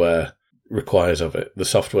software requires of it. The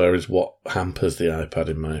software is what hampers the iPad,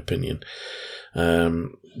 in my opinion.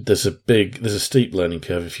 There's a steep learning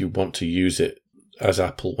curve if you want to use it as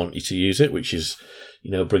Apple want you to use it, which is,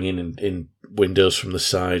 bringing in windows from the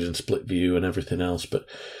side and split view and everything else. But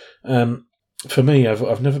for me,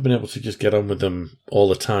 I've never been able to just get on with them all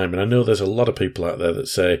the time. And I know there's a lot of people out there that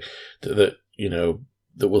say that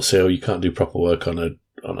will say, oh, you can't do proper work on an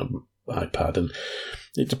iPad. And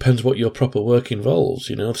it depends what your proper work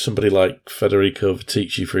involves. Somebody like Federico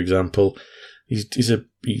Viticci, for example, he's a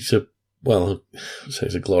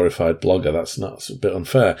glorified blogger. That's a bit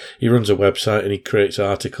unfair. He runs a website and he creates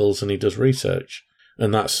articles and he does research.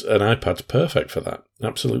 And an iPad's perfect for that.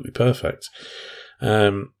 Absolutely perfect.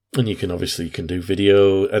 And you can do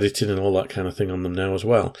video editing and all that kind of thing on them now as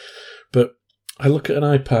well. But I look at an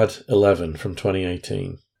iPad 11 from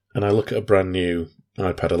 2018 and I look at a brand new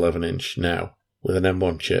iPad 11-inch now with an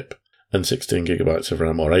M1 chip and 16 gigabytes of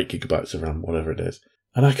RAM or 8 gigabytes of RAM, whatever it is.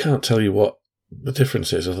 And I can't tell you what the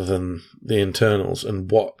difference is other than the internals and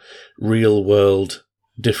what real world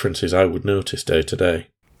differences I would notice day to day.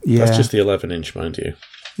 Yeah. That's just the 11-inch, mind you.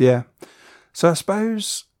 Yeah. So I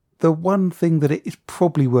suppose the one thing that it is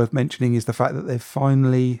probably worth mentioning is the fact that they've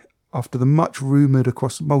finally, after the much rumoured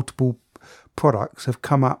across multiple products, have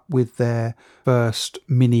come up with their first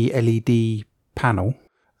mini LED panel,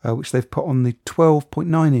 which they've put on the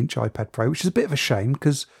 12.9-inch iPad Pro, which is a bit of a shame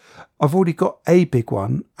because I've already got a big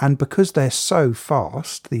one, and because they're so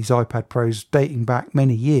fast, these iPad Pros dating back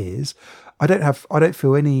many years, I don't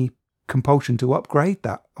feel any compulsion to upgrade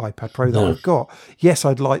that iPad Pro that I've got. Yes,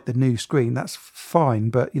 I'd like the new screen, that's fine,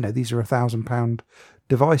 but these are £1,000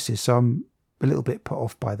 devices, so I'm a little bit put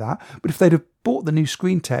off by that. But if they'd have bought the new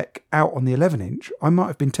screen tech out on the 11-inch, I might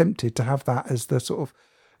have been tempted to have that as the sort of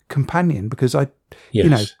companion, because the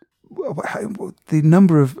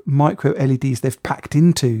number of micro LEDs they've packed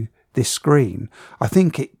into this screen, I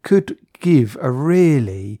think it could give a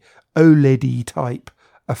really OLED type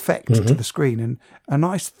effect to the screen, and a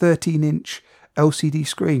nice 13-inch LCD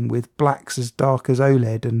screen with blacks as dark as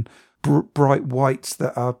OLED and bright whites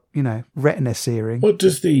that are retina searing. What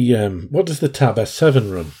does the Tab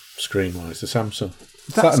S7 run screen wise? The Samsung,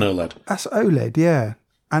 is that an OLED? That's OLED, yeah.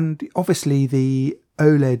 And obviously the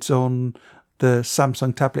OLEDs on the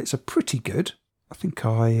Samsung tablets are pretty good. I think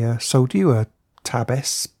I sold you a Tab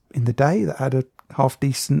S in the day that had a half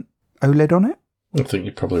decent OLED on it. I think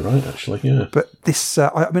you're probably right, actually, yeah. But this,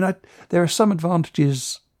 there are some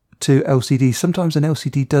advantages to LCD. Sometimes an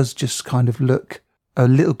LCD does just kind of look a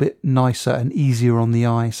little bit nicer and easier on the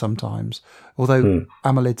eye sometimes. Although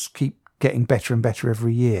AMOLEDs keep getting better and better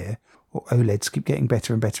every year, or OLEDs keep getting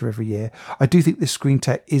better and better every year, I do think this screen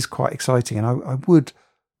tech is quite exciting, and I would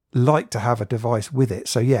like to have a device with it.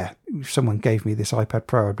 So yeah, if someone gave me this iPad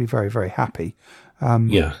Pro, I'd be very, very happy.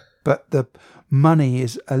 But the money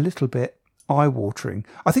is a little bit eye-watering.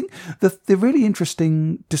 I think the really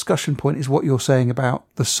interesting discussion point is what you're saying about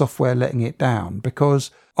the software letting it down,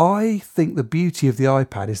 because I think the beauty of the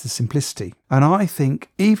iPad is the simplicity. And I think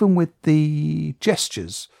even with the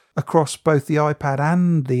gestures across both the iPad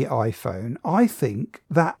and the iPhone, I think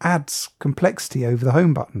that adds complexity over the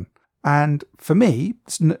home button. And for me,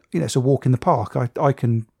 it's a walk in the park. I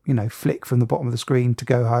can, flick from the bottom of the screen to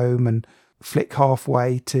go home and flick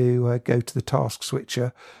halfway to go to the task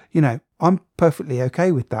switcher. I'm perfectly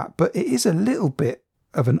okay with that, but it is a little bit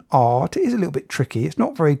of an art. It is a little bit tricky. It's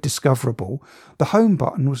not very discoverable. The home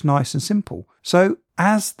button was nice and simple. So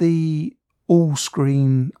as the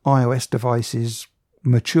all-screen iOS devices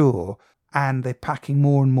mature and they're packing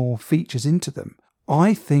more and more features into them,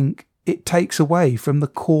 I think it takes away from the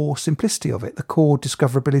core simplicity of it, the core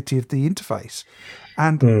discoverability of the interface.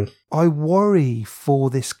 And I worry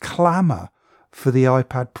for this clamour for the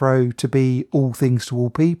iPad Pro to be all things to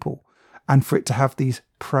all people and for it to have these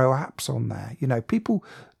pro apps on there. People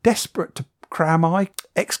desperate to cram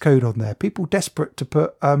Xcode on there. People desperate to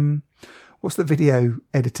put, what's the video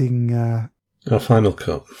editing? Final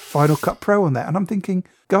Cut. Final Cut Pro on there. And I'm thinking,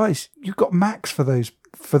 guys, you've got Macs for those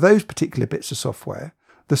particular bits of software.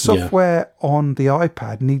 The software on the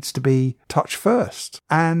iPad needs to be touch first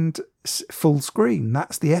and full screen.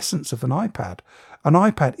 That's the essence of an iPad. An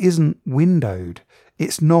iPad isn't windowed.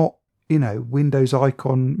 It's not, Windows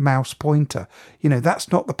icon mouse pointer.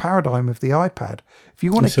 That's not the paradigm of the iPad. If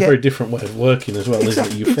you want it's a very different way of working as well, isn't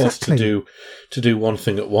it? You're forced exactly. to do one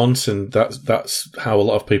thing at once, and that's how a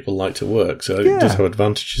lot of people like to work. So it does have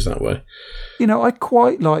advantages that way. I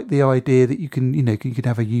quite like the idea that you can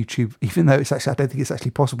have a YouTube, even though I don't think it's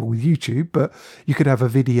actually possible with YouTube, but you could have a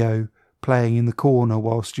video playing in the corner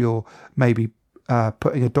whilst you're maybe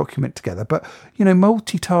putting a document together. But,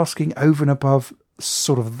 multitasking over and above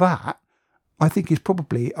sort of that, I think is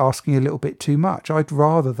probably asking a little bit too much. I'd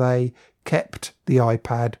rather they kept the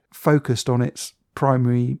iPad focused on its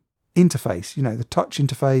primary interface, the touch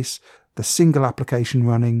interface, the single application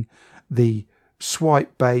running, the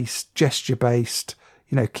swipe-based, gesture-based,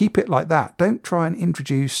 keep it like that. Don't try and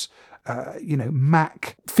introduce,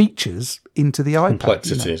 Mac features into the iPad.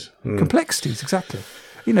 Complexities. Complexities, exactly.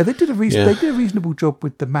 They did a reasonable job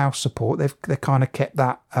with the mouse support. They kind of kept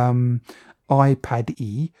that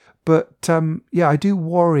iPad-y. But, I do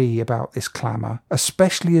worry about this clamour,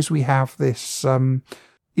 especially as we have this,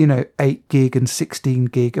 8 gig and 16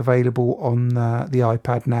 gig available on the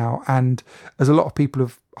iPad now. And as a lot of people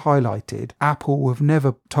have highlighted, Apple have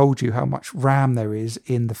never told you how much RAM there is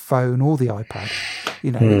in the phone or the iPad.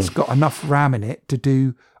 It's got enough RAM in it to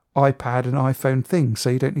do iPad and iPhone things,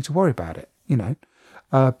 so you don't need to worry about it,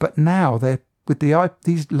 But now with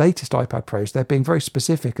these latest iPad Pros, they're being very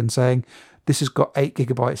specific and saying, this has got 8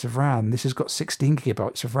 gigabytes of RAM, this has got 16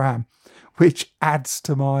 gigabytes of RAM, which adds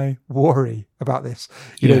to my worry about this.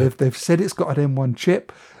 They've said it's got an M1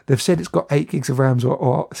 chip. They've said it's got 8 gigs of RAM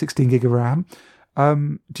or 16 gig of RAM.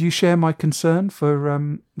 Do you share my concern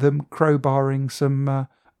for them crowbarring some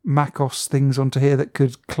macOS things onto here that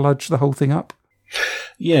could kludge the whole thing up?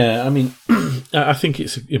 Yeah, I mean, I think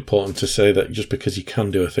it's important to say that just because you can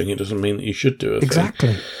do a thing, it doesn't mean that you should do a thing.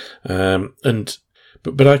 Exactly.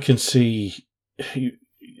 But I can see,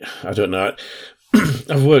 I don't know,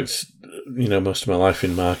 I've worked, most of my life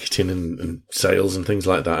in marketing and sales and things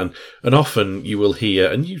like that, and often you will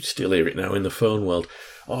hear, and you still hear it now in the phone world,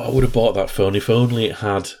 I would have bought that phone if only it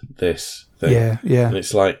had this thing. Yeah. And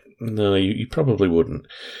it's like, no, you probably wouldn't.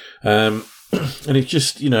 And it's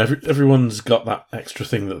just, everyone's got that extra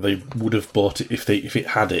thing that they would have bought it if it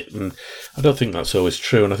had it. And I don't think that's always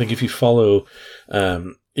true. And I think if you follow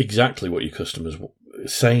exactly what your customers are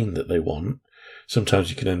saying that they want, sometimes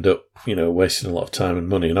you can end up, wasting a lot of time and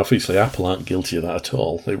money. And obviously Apple aren't guilty of that at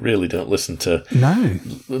all. They really don't listen to... No.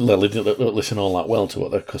 They don't listen all that well to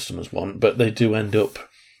what their customers want, but they do end up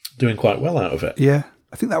doing quite well out of it. Yeah.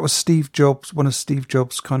 I think that was Steve Jobs, one of Steve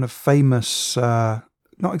Jobs' kind of famous...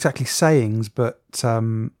 not exactly sayings, but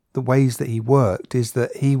the ways that he worked is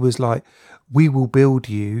that he was like, we will build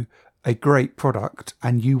you a great product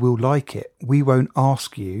and you will like it. We won't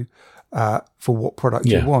ask you for what product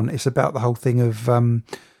you want. It's about the whole thing of,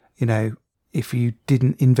 if you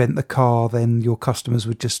didn't invent the car, then your customers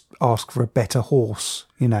would just ask for a better horse,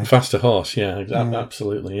 Faster horse,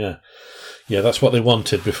 absolutely, yeah. Yeah, that's what they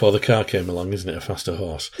wanted before the car came along, isn't it? A faster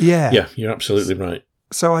horse. Yeah. Yeah, you're absolutely right.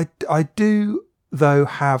 So I do... though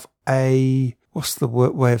have what's the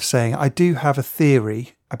way of saying it? I do have a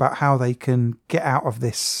theory about how they can get out of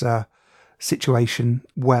this situation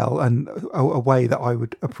well, and a way that I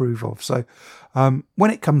would approve of. So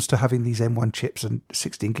when it comes to having these M1 chips and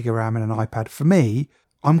 16 gig of RAM in an iPad, for me,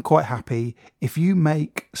 I'm quite happy if you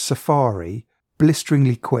make Safari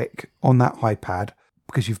blisteringly quick on that iPad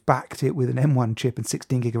because you've backed it with an M1 chip and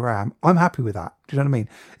 16 gig of RAM. I'm happy with that. Do you know what I mean?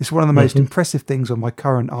 It's one of the most impressive things on my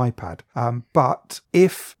current iPad. But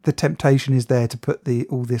if the temptation is there to put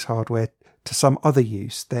all this hardware to some other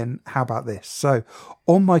use, then how about this? So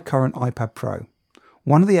on my current iPad Pro,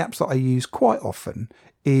 one of the apps that I use quite often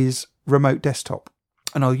is Remote Desktop.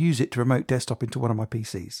 And I'll use it to remote desktop into one of my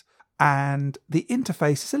PCs. And the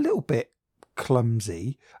interface is a little bit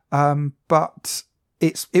clumsy, but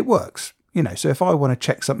it works. So if I want to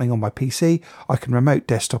check something on my PC, I can remote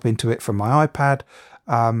desktop into it from my iPad,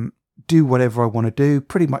 do whatever I want to do,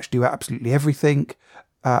 pretty much do absolutely everything,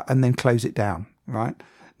 and then close it down, right?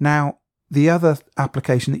 Now, the other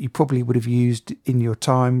application that you probably would have used in your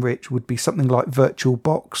time, Rich, would be something like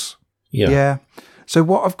VirtualBox. Yeah. So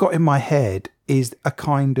what I've got in my head is a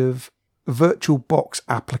kind of VirtualBox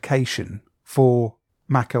application for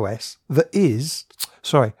macOS for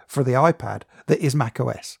the iPad that is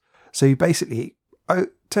macOS. So you basically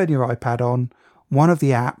turn your iPad on, one of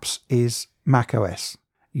the apps is macOS.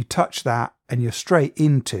 You touch that and you're straight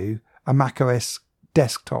into a macOS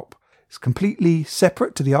desktop. It's completely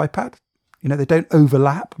separate to the iPad. They don't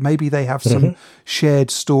overlap. Maybe they have some shared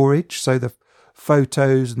storage, so the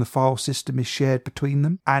photos and the file system is shared between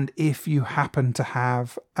them. And if you happen to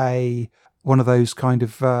have a one of those kind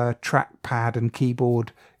of trackpad and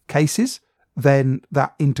keyboard cases, then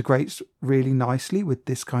that integrates really nicely with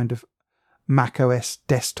this kind of macOS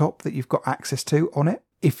desktop that you've got access to on it.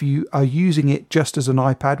 If you are using it just as an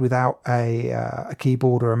iPad without a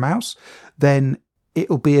keyboard or a mouse, then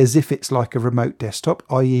it'll be as if it's like a remote desktop,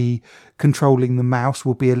 i.e. controlling the mouse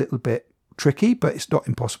will be a little bit tricky, but it's not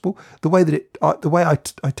impossible. The way I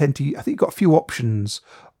tend to, I think you've got a few options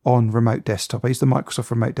on remote desktop. I use the Microsoft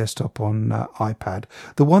Remote Desktop on iPad.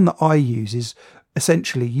 The one that I use is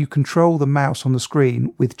essentially you control the mouse on the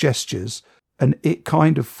screen with gestures, and it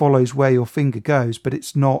kind of follows where your finger goes, but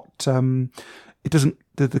it's not, it doesn't,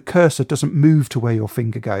 the cursor doesn't move to where your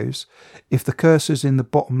finger goes. If the cursor's in the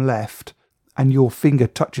bottom left and your finger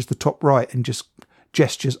touches the top right and just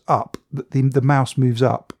gestures up, the mouse moves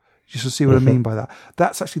up. Just to see what I mean by that.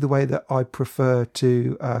 That's actually the way that I prefer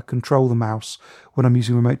to control the mouse when I'm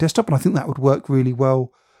using remote desktop, and I think that would work really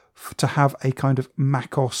well to have a kind of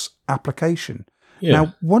macOS application. Yeah.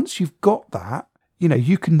 Now, once you've got that,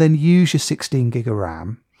 you can then use your 16 gig of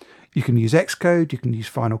RAM. You can use Xcode, you can use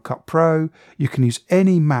Final Cut Pro, you can use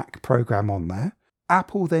any Mac program on there.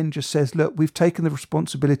 Apple then just says, look, we've taken the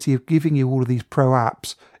responsibility of giving you all of these pro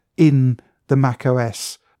apps in the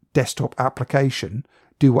macOS desktop application.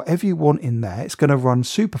 Do whatever you want in there. It's going to run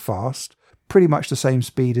super fast, pretty much the same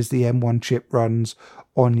speed as the M1 chip runs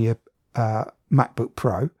on your MacBook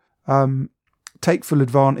Pro. Take full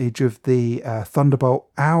advantage of the Thunderbolt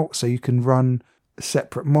out, so you can run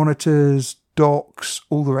separate monitors, docks,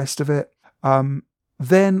 all the rest of it.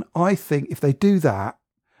 Then I think if they do that,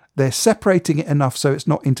 they're separating it enough so it's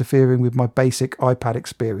not interfering with my basic iPad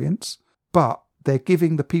experience, but they're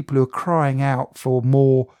giving the people who are crying out for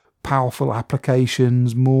more powerful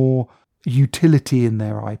applications, more utility in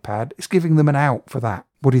their iPad, it's giving them an out for that.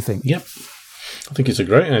 What do you think? Yep. I think it's a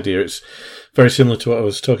great idea. It's very similar to what I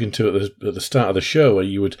was talking to at the start of the show, where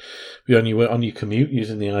you would be on your commute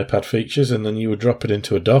using the iPad features, and then you would drop it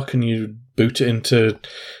into a dock and you boot it into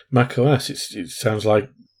macOS. It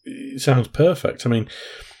sounds perfect. I mean,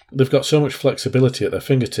 they've got so much flexibility at their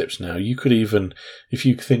fingertips now. You could even, if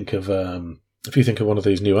you think of one of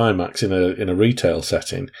these new iMacs in a retail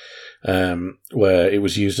setting, where it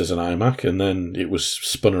was used as an iMac and then it was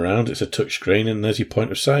spun around, it's a touch screen, and there's your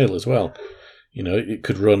point of sale as well. It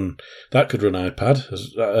could run iPad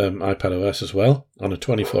OS as well on a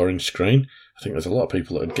 24-inch screen. I think there's a lot of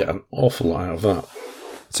people that would get an awful lot out of that.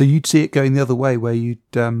 So you'd see it going the other way, where you'd...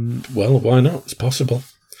 Well, why not? It's possible.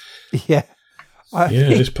 Yeah.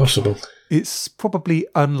 It is possible. It's probably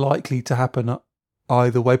unlikely to happen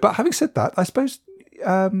either way. But having said that, I suppose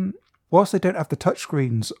whilst they don't have the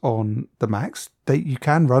touchscreens on the Macs, you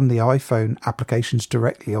can run the iPhone applications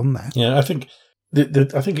directly on there. Yeah, I think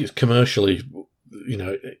I think it's commercially,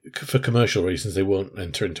 for commercial reasons, they won't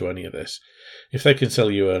enter into any of this. If they can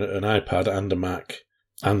sell you an iPad and a Mac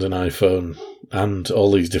and an iPhone and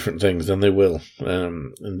all these different things, then they will.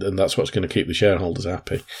 And that's what's going to keep the shareholders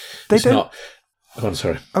happy. Oh, I'm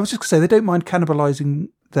sorry. I was just going to say, they don't mind cannibalising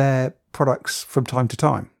their products from time to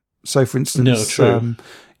time. So, for instance,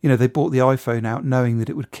 they bought the iPhone out knowing that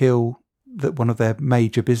it would kill one of their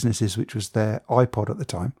major businesses, which was their iPod at the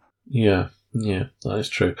time. Yeah, that is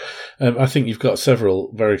true. I think you've got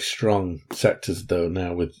several very strong sectors, though,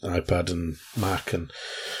 now with iPad and Mac and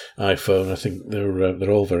iPhone. I think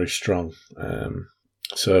they're all very strong.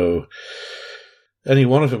 So any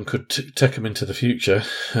one of them could take them into the future,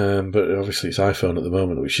 but obviously it's iPhone at the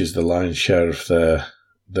moment, which is the lion's share of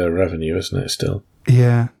their revenue, isn't it, still?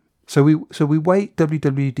 Yeah. So we wait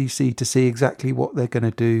WWDC to see exactly what they're going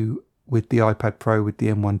to do with the iPad Pro with the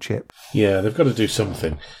M1 chip. Yeah, they've got to do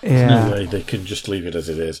something. There's no way they can just leave it as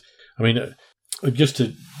it is. I mean, just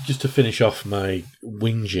to finish off my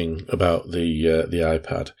whinging about the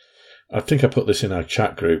iPad, I think I put this in our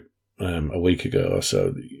chat group a week ago or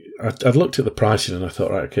so. I'd looked at the pricing and I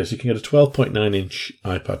thought, right, okay, so you can get a 12.9-inch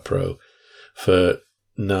iPad Pro for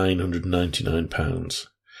 £999,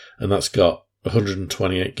 and that's got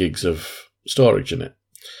 128 gigs of storage in it.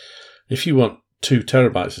 If you want 2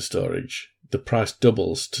 terabytes of storage, the price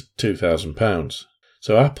doubles to £2,000.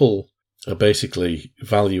 So Apple are basically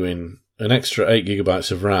valuing an extra 8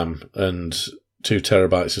 gigabytes of RAM and 2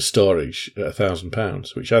 terabytes of storage at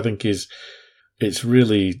 £1,000, which I think is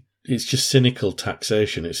it's just cynical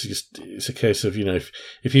taxation. It's a case of,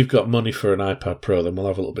 if you've got money for an iPad Pro, then we'll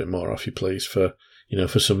have a little bit more off you, please, for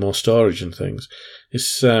some more storage and things.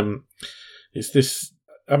 It's this,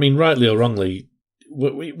 I mean, rightly or wrongly,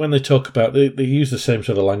 when they talk about, they use the same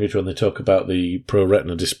sort of language when they talk about the Pro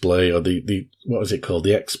Retina display or the what is it called?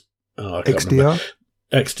 The XDR?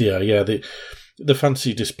 XDR, yeah. The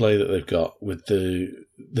fancy display that they've got with the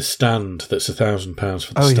the stand that's £1,000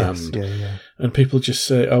 for the Oh, stand, yes. Yeah. and people just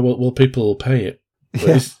say, "Oh well, people will pay it." But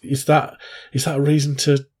Yeah. is that a reason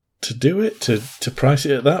to do it, to price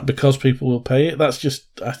it at that because people will pay it?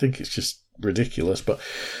 I think it's just ridiculous. But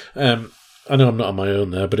I know I'm not on my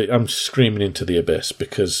own there, but I'm screaming into the abyss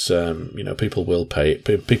because people will pay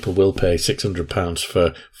it. People will pay £600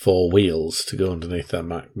 for 4 wheels to go underneath their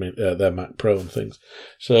Mac Pro and things.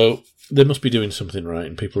 So they must be doing something right,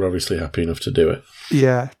 and people are obviously happy enough to do it.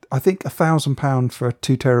 Yeah, I think £1,000 for a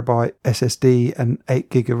 2 terabyte SSD and 8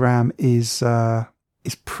 gig of RAM is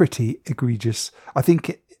pretty egregious. I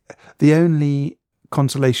think the only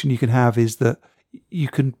consolation you can have is that you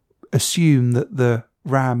can assume that the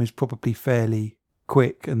RAM is probably fairly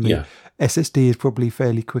quick and the SSD is probably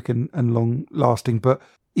fairly quick and long lasting. But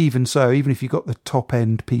even so, even if you got the top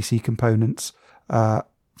end PC components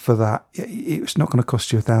for that, it's not going to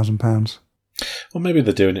cost you £1,000. Well, maybe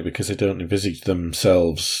they're doing it because they don't envisage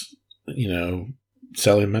themselves,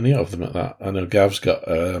 selling many of them at that. I know Gav's got,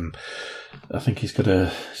 I think he's got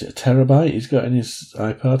is it a terabyte he's got in his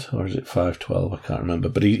iPad, or is it 512? I can't remember.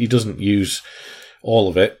 But he doesn't use all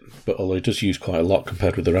of it, but although he does use quite a lot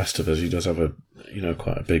compared with the rest of us, he does have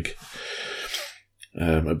quite a big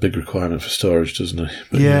requirement for storage, doesn't he?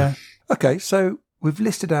 But, yeah. Okay, so we've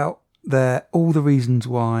listed out there all the reasons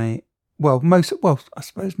why. I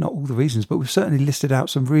suppose not all the reasons, but we've certainly listed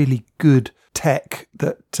out some really good tech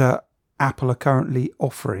that Apple are currently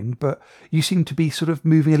offering. But you seem to be sort of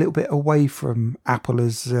moving a little bit away from Apple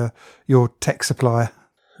as your tech supplier.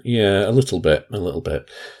 Yeah, a little bit.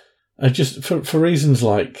 I just for reasons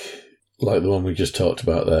like the one we just talked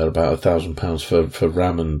about there, about £1,000 for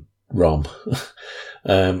RAM and ROM,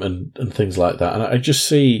 and things like that. And I just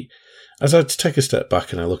see, as I take a step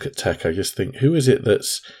back and I look at tech, I just think, who is it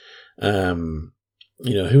that's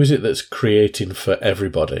creating for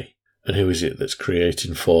everybody, and who is it that's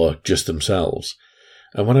creating for just themselves?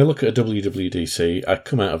 And when I look at a WWDC, I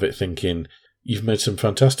come out of it thinking, you've made some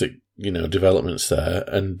fantastic, developments there,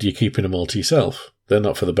 and you're keeping them all to yourself. They're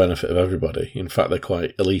not for the benefit of everybody. In fact, they're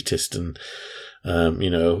quite elitist and,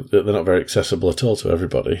 they're not very accessible at all to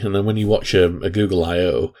everybody. And then when you watch a Google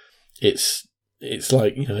I.O., it's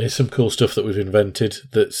like, here's some cool stuff that we've invented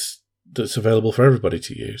that's available for everybody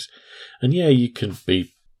to use. And yeah, you can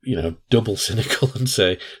be, double cynical and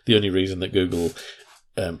say the only reason that Google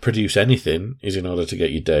produce anything is in order to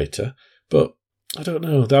get your data. But I don't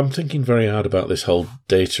know. I'm thinking very hard about this whole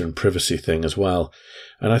data and privacy thing as well.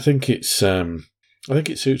 And I think it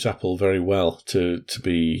suits Apple very well to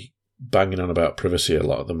be banging on about privacy a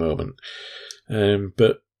lot at the moment.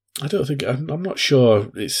 But I'm not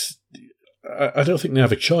sure I don't think they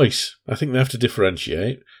have a choice. I think they have to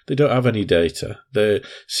differentiate. They don't have any data. Their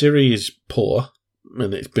Siri is poor,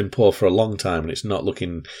 and it's been poor for a long time, and it's not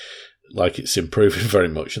looking like it's improving very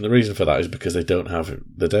much. And the reason for that is because they don't have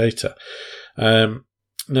the data.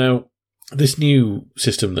 Now, this new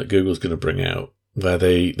system that Google's going to bring out, where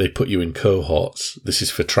they put you in cohorts, this is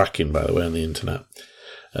for tracking, by the way, on the internet,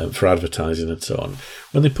 for advertising and so on.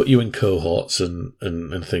 When they put you in cohorts and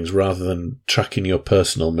things, rather than tracking your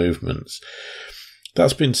personal movements,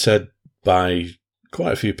 that's been said by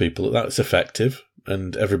quite a few people that that's effective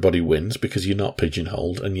and everybody wins because you're not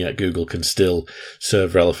pigeonholed, and yet Google can still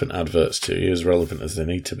serve relevant adverts to you, as relevant as they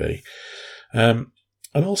need to be.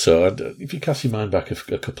 And also, if you cast your mind back a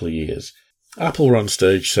couple of years, Apple were on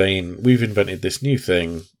stage saying, we've invented this new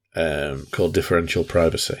thing called differential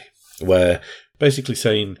privacy, where basically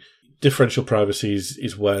saying differential privacy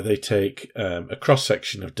is where they take a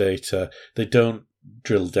cross-section of data. They don't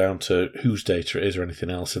drill down to whose data it is or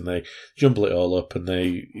anything else, and they jumble it all up, and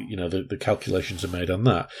they, the calculations are made on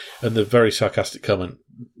that. And the very sarcastic comment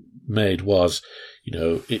made was,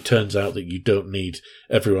 it turns out that you don't need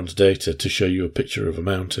everyone's data to show you a picture of a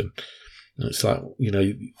mountain. And it's like,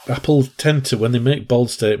 Apple tend to, when they make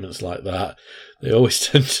bold statements like that, they always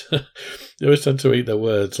tend to eat their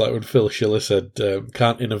words. Like when Phil Schiller said,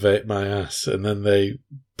 "Can't innovate my ass," and then they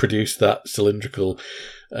produced that cylindrical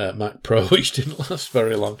Mac Pro, which didn't last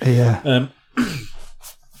very long. Yeah.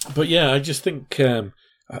 But yeah, I just think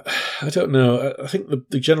I don't know. I think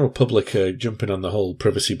the general public are jumping on the whole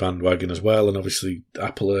privacy bandwagon as well, and obviously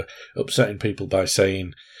Apple are upsetting people by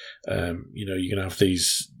saying, you're going to have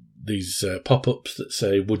these pop-ups that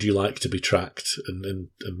say, "Would you like to be tracked?" and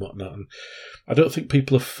whatnot. And I don't think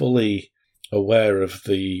people are fully aware of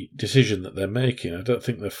the decision that they're making. I don't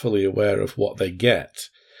think they're fully aware of what they get,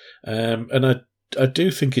 and I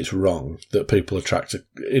do think it's wrong that people are tracked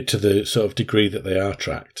to the sort of degree that they are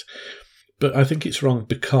tracked. But I think it's wrong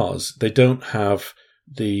because they don't have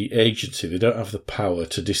the agency, they don't have the power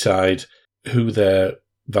to decide who they're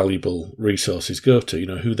valuable resources go to,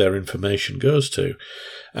 who their information goes to.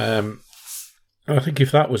 I think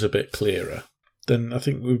if that was a bit clearer, then I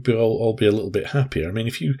think we'd all be a little bit happier. I mean,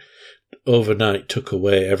 if you overnight took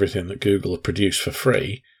away everything that Google had produced for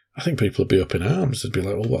free, I think people would be up in arms. They'd be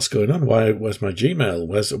like, well, what's going on? Where's my Gmail?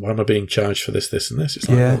 Why am I being charged for this, and this? It's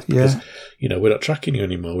like, because, we're not tracking you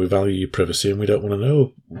anymore. We value your privacy and we don't want to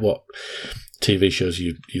know what TV shows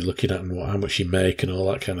you're looking at and how much you make and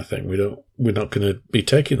all that kind of thing. We're not going to be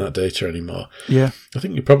taking that data anymore. Yeah. I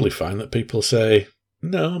think you probably find that people say,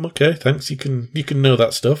 no, I'm okay, thanks. You can know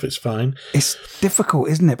that stuff. It's fine. It's difficult,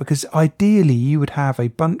 isn't it? Because ideally you would have a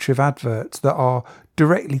bunch of adverts that are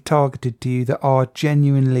directly targeted to you, that are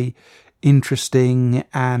genuinely interesting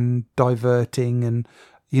and diverting, and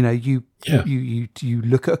you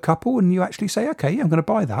look at a couple and you actually say, okay, I'm going to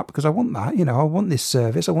buy that because I want that. I want this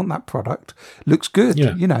service. I want that product. Looks good.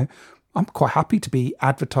 Yeah. I'm quite happy to be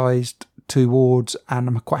advertised towards, and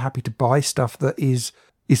I'm quite happy to buy stuff that is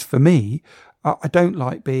for me. I don't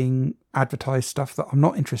like being advertised stuff that I'm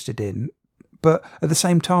not interested in. But at the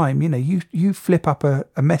same time, you flip up a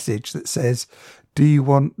message that says, do you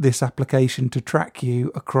want this application to track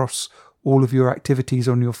you across all of your activities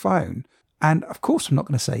on your phone? And of course, I'm not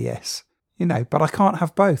going to say yes, but I can't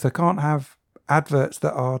have both. I can't have adverts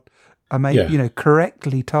that are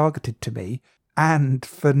correctly targeted to me, and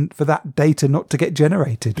for that data not to get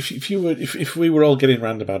generated. If we were all getting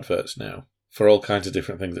random adverts now for all kinds of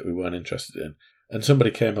different things that we weren't interested in, and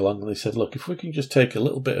somebody came along and they said, look, if we can just take a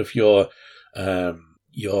little bit of your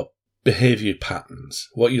behaviour patterns,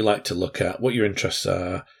 what you like to look at, what your interests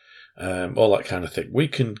are, all that kind of thing, we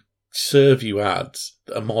can serve you ads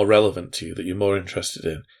that are more relevant to you, that you're more interested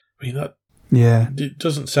in. I mean, it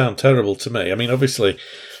doesn't sound terrible to me. I mean, obviously,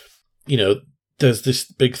 there's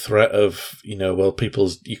this big threat of, you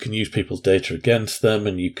can use people's data against them,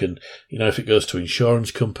 and you can, if it goes to insurance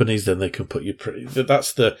companies, then they can put you.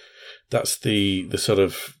 That's the sort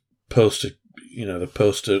of poster,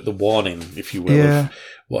 the warning, if you will, of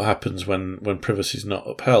what happens when privacy is not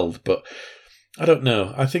upheld. But I don't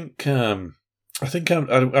know. I think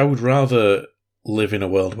I would rather live in a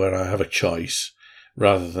world where I have a choice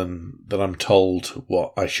rather than that I'm told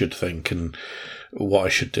what I should think and what I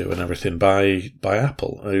should do and everything by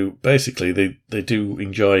Apple, who basically they do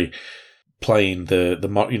enjoy playing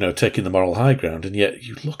taking the moral high ground, and yet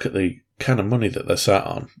you look at the kind of money that they're sat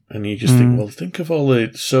on and you just think, well, think of all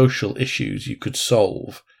the social issues you could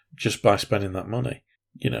solve just by spending that money.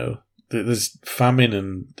 There's famine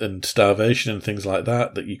and starvation and things like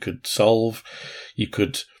that you could solve. You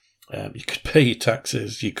could pay your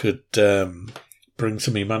taxes. You could bring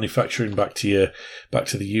some of your manufacturing back to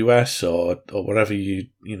the US or wherever you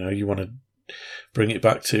want to bring it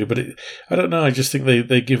back to. But I don't know. I just think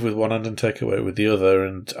they give with one hand and take away with the other.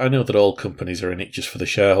 And I know that all companies are in it just for the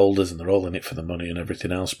shareholders and they're all in it for the money and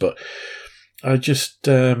everything else. But I just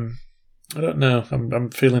I don't know. I'm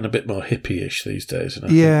feeling a bit more hippie-ish these days, and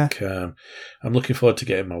I think I'm looking forward to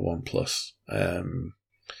getting my OnePlus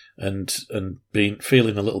and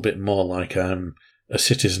feeling a little bit more like I'm a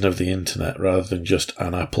citizen of the internet rather than just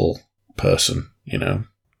an Apple person,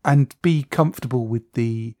 And be comfortable with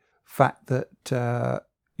the fact that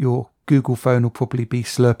your Google phone will probably be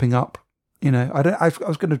slurping up. I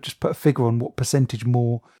was going to just put a figure on what percentage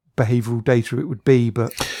more behavioural data it would be,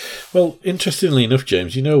 but well, interestingly enough,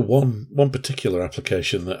 James, one particular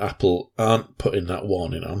application that Apple aren't putting that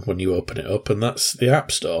warning on when you open it up, and that's the App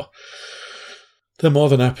Store. They're more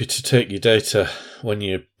than happy to take your data when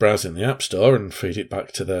you're browsing the App Store and feed it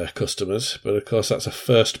back to their customers, but of course that's a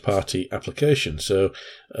first-party application, so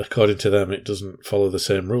according to them it doesn't follow the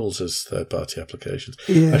same rules as third-party applications.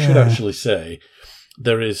 I should actually say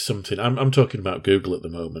there is something. I'm talking about Google at the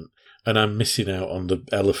moment, and I'm missing out on the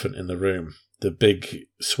elephant in the room, the big,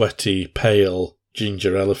 sweaty, pale,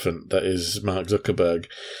 ginger elephant that is Mark Zuckerberg.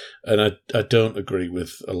 And I don't agree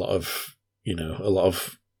with a lot of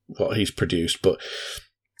what he's produced, but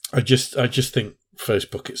I just think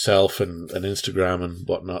Facebook itself and Instagram and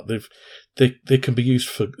whatnot, they can be used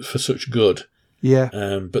for such good. Yeah.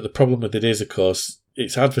 But the problem with it is, of course,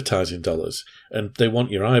 it's advertising dollars, and they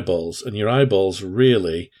want your eyeballs, and your eyeballs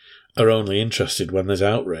really are only interested when there's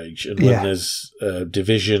outrage and when there's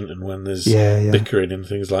division and when there's bickering and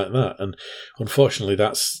things like that. And unfortunately,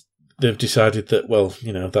 they've decided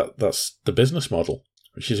that, that's the business model,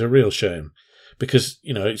 which is a real shame, because,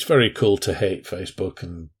 it's very cool to hate Facebook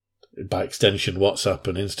and by extension WhatsApp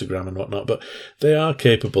and Instagram and whatnot, but they are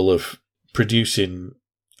capable of producing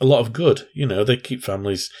a lot of good. They keep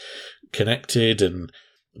families connected and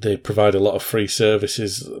They provide a lot of free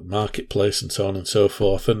services, marketplace and so on and so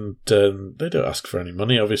forth, and they don't ask for any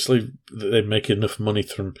money. Obviously, they make enough money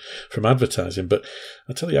from advertising. But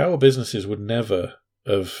I tell you, our businesses would never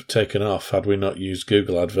have taken off had we not used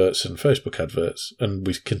Google adverts and Facebook adverts, and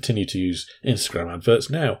we continue to use Instagram adverts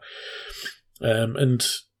now. And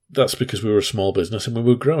that's because we were a small business and we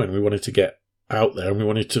were growing. We wanted to get out there and we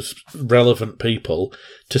wanted relevant people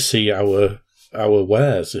to see our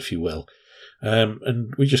wares, if you will.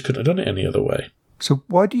 And we just couldn't have done it any other way. So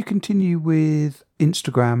why do you continue with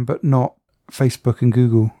Instagram but not Facebook and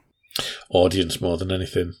Google? Audience more than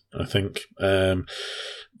anything, I think.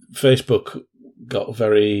 Facebook got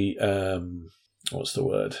very, what's the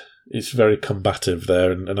word? It's very combative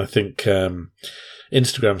there. And I think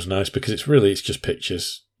Instagram's nice because it's just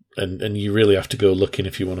pictures. And you really have to go looking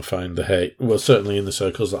if you want to find the hate. Well, certainly in the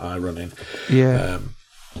circles that I run in. Yeah.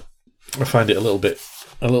 I find it a little bit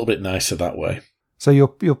nicer that way. So your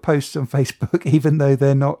posts on Facebook, even though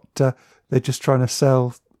they're not, they're just trying to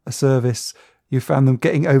sell a service, you found them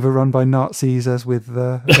getting overrun by Nazis as with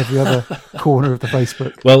every other corner of the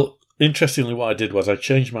Facebook. Well, interestingly, what I did was I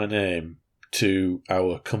changed my name to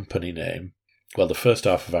our company name. Well, the first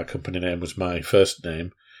half of our company name was my first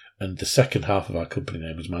name, and the second half of our company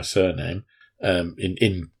name was my surname.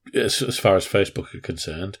 As far as Facebook are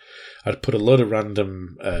concerned, I'd put a load of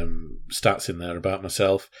random stats in there about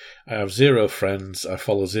myself. I have 0 friends. I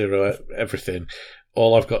follow 0 everything.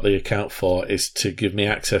 All I've got the account for is to give me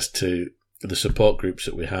access to the support groups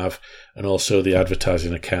that we have, and also the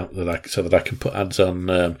advertising account so that I can put ads on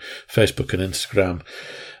Facebook and Instagram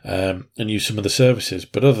and use some of the services.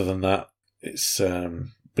 But other than that, it's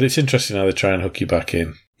interesting how they try and hook you back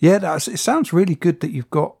in. Yeah, it sounds really good that you've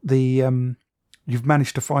got the you've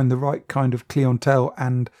managed to find the right kind of clientele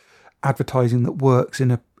and advertising that works in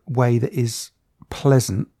a way that is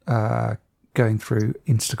pleasant going through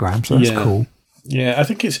Instagram. So that's cool. Yeah, I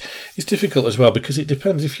think it's difficult as well because it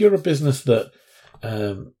depends. If you're a business that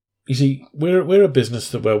you see, we're a business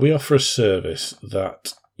that where we offer a service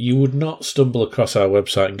that you would not stumble across our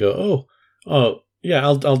website and go, oh yeah,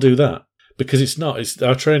 I'll do that. Because it's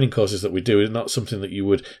our training courses that we do is not something that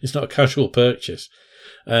it's not a casual purchase.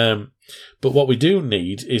 But what we do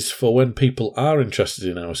need is for when people are interested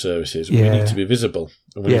in our services, we need to be visible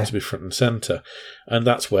and we need to be front and centre. And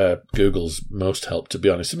that's where Google's most help, to be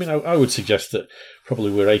honest. I mean, I would suggest that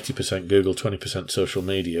probably we're 80% Google, 20% social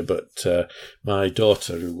media, but my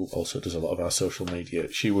daughter, who also does a lot of our social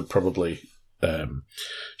media, she would probably,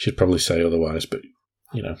 she'd probably say otherwise, but,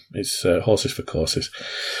 it's horses for courses.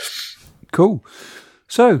 Cool.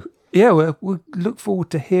 So, yeah, we'll look forward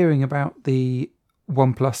to hearing about the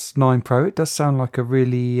OnePlus 9 Pro. It does sound like a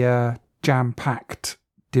really jam-packed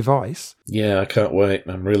device. Yeah, I can't wait.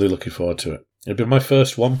 I'm really looking forward to it. It'll be my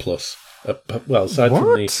first OnePlus. Aside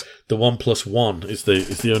from the OnePlus One is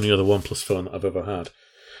the only other OnePlus phone that I've ever had.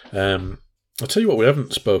 I'll tell you what we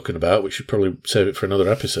haven't spoken about, which should probably save it for another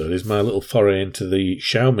episode, is my little foray into the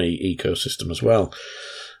Xiaomi ecosystem as well.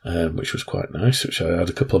 Which was quite nice, which I had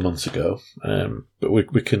a couple of months ago. But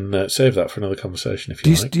we can save that for another conversation if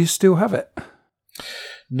you like. Do you still have it?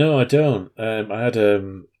 No, I don't. I had a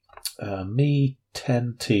Mi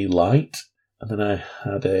 10T Lite, and then I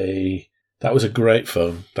had that was a great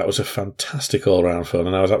phone. That was a fantastic all-round phone,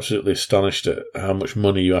 and I was absolutely astonished at how much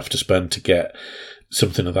money you have to spend to get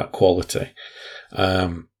something of that quality.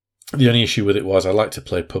 The only issue with it was I like to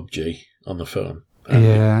play PUBG on the phone.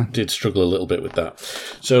 And did struggle a little bit with that.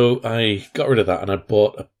 So I got rid of that and I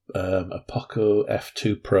bought a Poco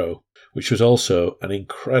F2 Pro, which was also an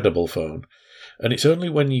incredible phone. And it's only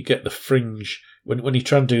when you get the fringe, when you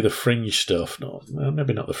try and do the fringe stuff,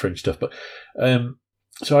 maybe not the fringe stuff, but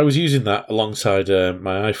so I was using that alongside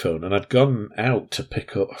my iPhone, and I'd gone out to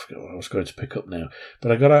pick up, I forgot what I was going to pick up now,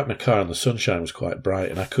 but I got out in my car and the sunshine was quite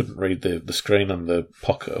bright and I couldn't read the screen on the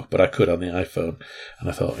Poco, but I could on the iPhone, and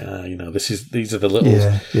I thought, these are the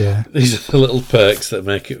little perks that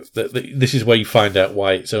make it, this is where you find out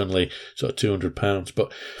why it's only sort of £200,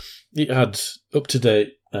 but it had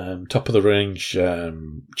up-to-date top of the range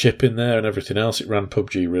chip in there and everything else. It ran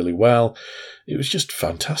PUBG really well. It was just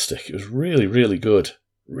fantastic. It was really, really good.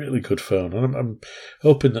 Really good phone, and I'm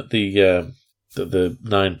hoping that the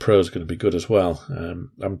 9 Pro is going to be good as well.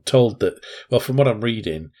 I'm told that, well, from what I'm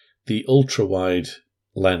reading, the ultra wide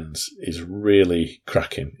lens is really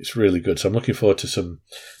cracking. It's really good, so I'm looking forward to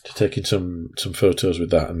taking some photos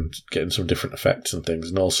with that and getting some different effects and things.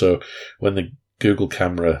 And also, when the Google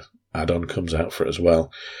Camera add-on comes out for it as well,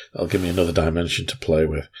 that'll give me another dimension to play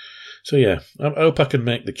with. So yeah, I hope I can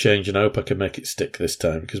make the change, and I hope I can make it stick this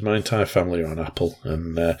time, because my entire family are on Apple,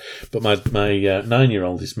 and but my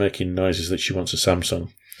 9-year-old is making noises that she wants a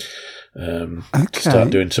Samsung. to start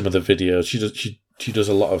doing some of the videos. She does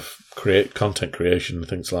a lot of content creation and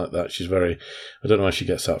things like that. She's I don't know where she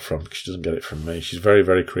gets that from, because she doesn't get it from me. She's very,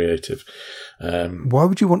 very creative. Why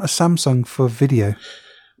would you want a Samsung for video?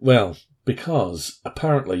 Well, because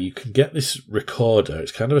apparently you can get this recorder.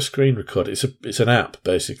 It's kind of a screen recorder. It's an app,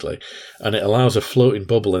 basically, and it allows a floating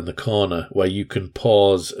bubble in the corner where you can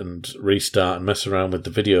pause and restart and mess around with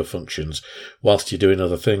the video functions whilst you're doing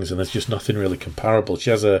other things, and there's just nothing really comparable.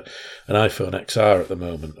 She has an iPhone XR at the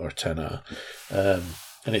moment, or 10R,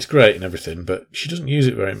 and it's great and everything, but she doesn't use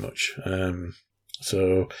it very much.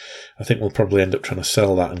 So I think we'll probably end up trying to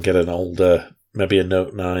sell that and get an older, maybe a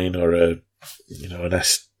Note 9 or an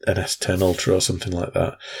S10 Ultra or something like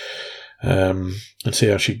that, and see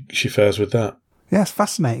how she fares with that. Yeah, it's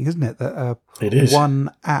fascinating, isn't it? That it is.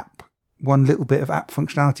 One little bit of app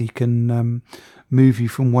functionality can move you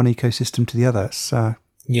from one ecosystem to the other. So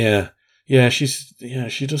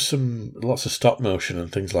she does lots of stop motion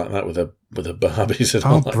and things like that with her Barbies and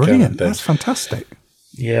all that brilliant. Kind of thing. That's fantastic.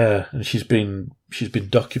 Yeah, and she's been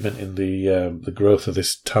documenting the growth of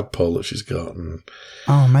this tadpole that she's got and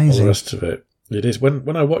amazing. All the rest of it. It is.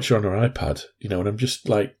 When I watch her on her iPad, when I'm just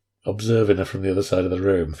like observing her from the other side of the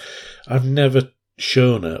room, I've never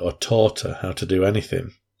shown her or taught her how to do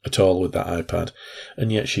anything at all with that iPad, and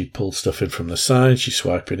yet she pulls stuff in from the side. She's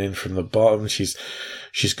swiping in from the bottom. She's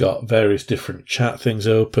got various different chat things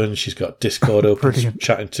open. She's got Discord open,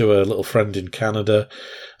 chatting to her little friend in Canada.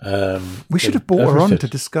 We should have brought her on to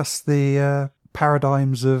discuss the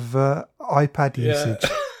paradigms of iPad usage.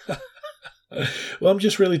 Well, I'm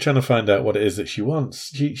just really trying to find out what it is that she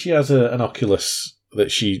wants. She has an Oculus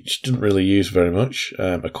that she didn't really use very much,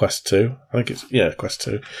 a Quest 2. I think it's, Quest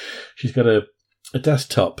 2. She's got a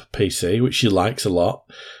desktop PC, which she likes a lot,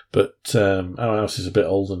 but our house is a bit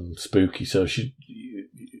old and spooky, so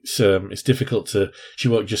it's difficult she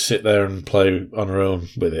won't just sit there and play on her own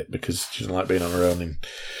with it, because she doesn't like being on her own in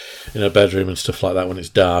her bedroom and stuff like that when it's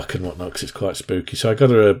dark and whatnot, because it's quite spooky. So I got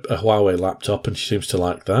her a Huawei laptop, and she seems to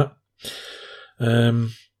like that.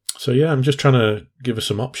 So yeah, I'm just trying to give her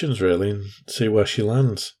some options really and see where she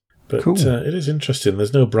lands. But cool. It is interesting.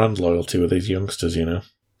 There's no brand loyalty with these youngsters,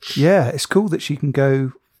 Yeah, it's cool that she can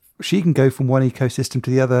go from one ecosystem to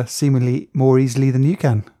the other seemingly more easily than you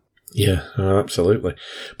can. Yeah, absolutely.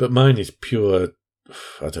 But mine is pure.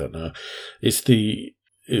 I don't know. It's the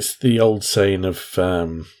old saying of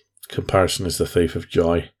comparison is the thief of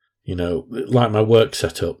joy. Like my work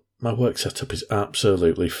setup. My work setup is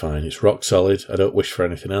absolutely fine. It's rock solid. I don't wish for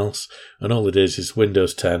anything else. And all it is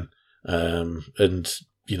Windows 10. And,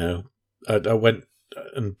 I went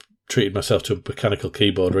and treated myself to a mechanical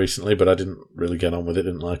keyboard recently, but I didn't really get on with it,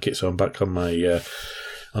 didn't like it. So I'm back on my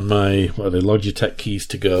what are they, Logitech keys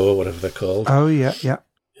to go or whatever they're called. Oh, yeah. Yeah,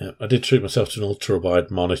 I did treat myself to an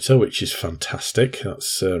ultra-wide monitor, which is fantastic.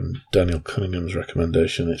 That's Daniel Cunningham's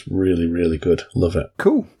recommendation. It's really, really good. Love it.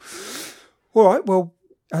 Cool. All right, well,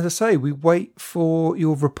 as I say, we wait for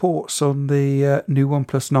your reports on the new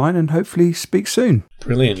OnePlus 9 and hopefully speak soon.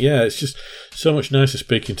 Brilliant. Yeah, it's just so much nicer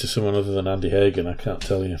speaking to someone other than Andy Hagen, I can't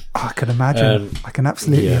tell you. I can imagine. I can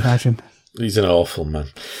absolutely imagine. He's an awful man.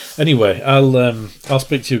 Anyway, I'll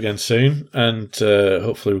speak to you again soon, and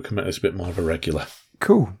hopefully we can make this a bit more of a regular.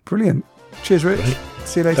 Cool. Brilliant. Cheers, Rich. Right.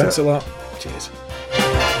 See you later. Thanks a lot. Cheers.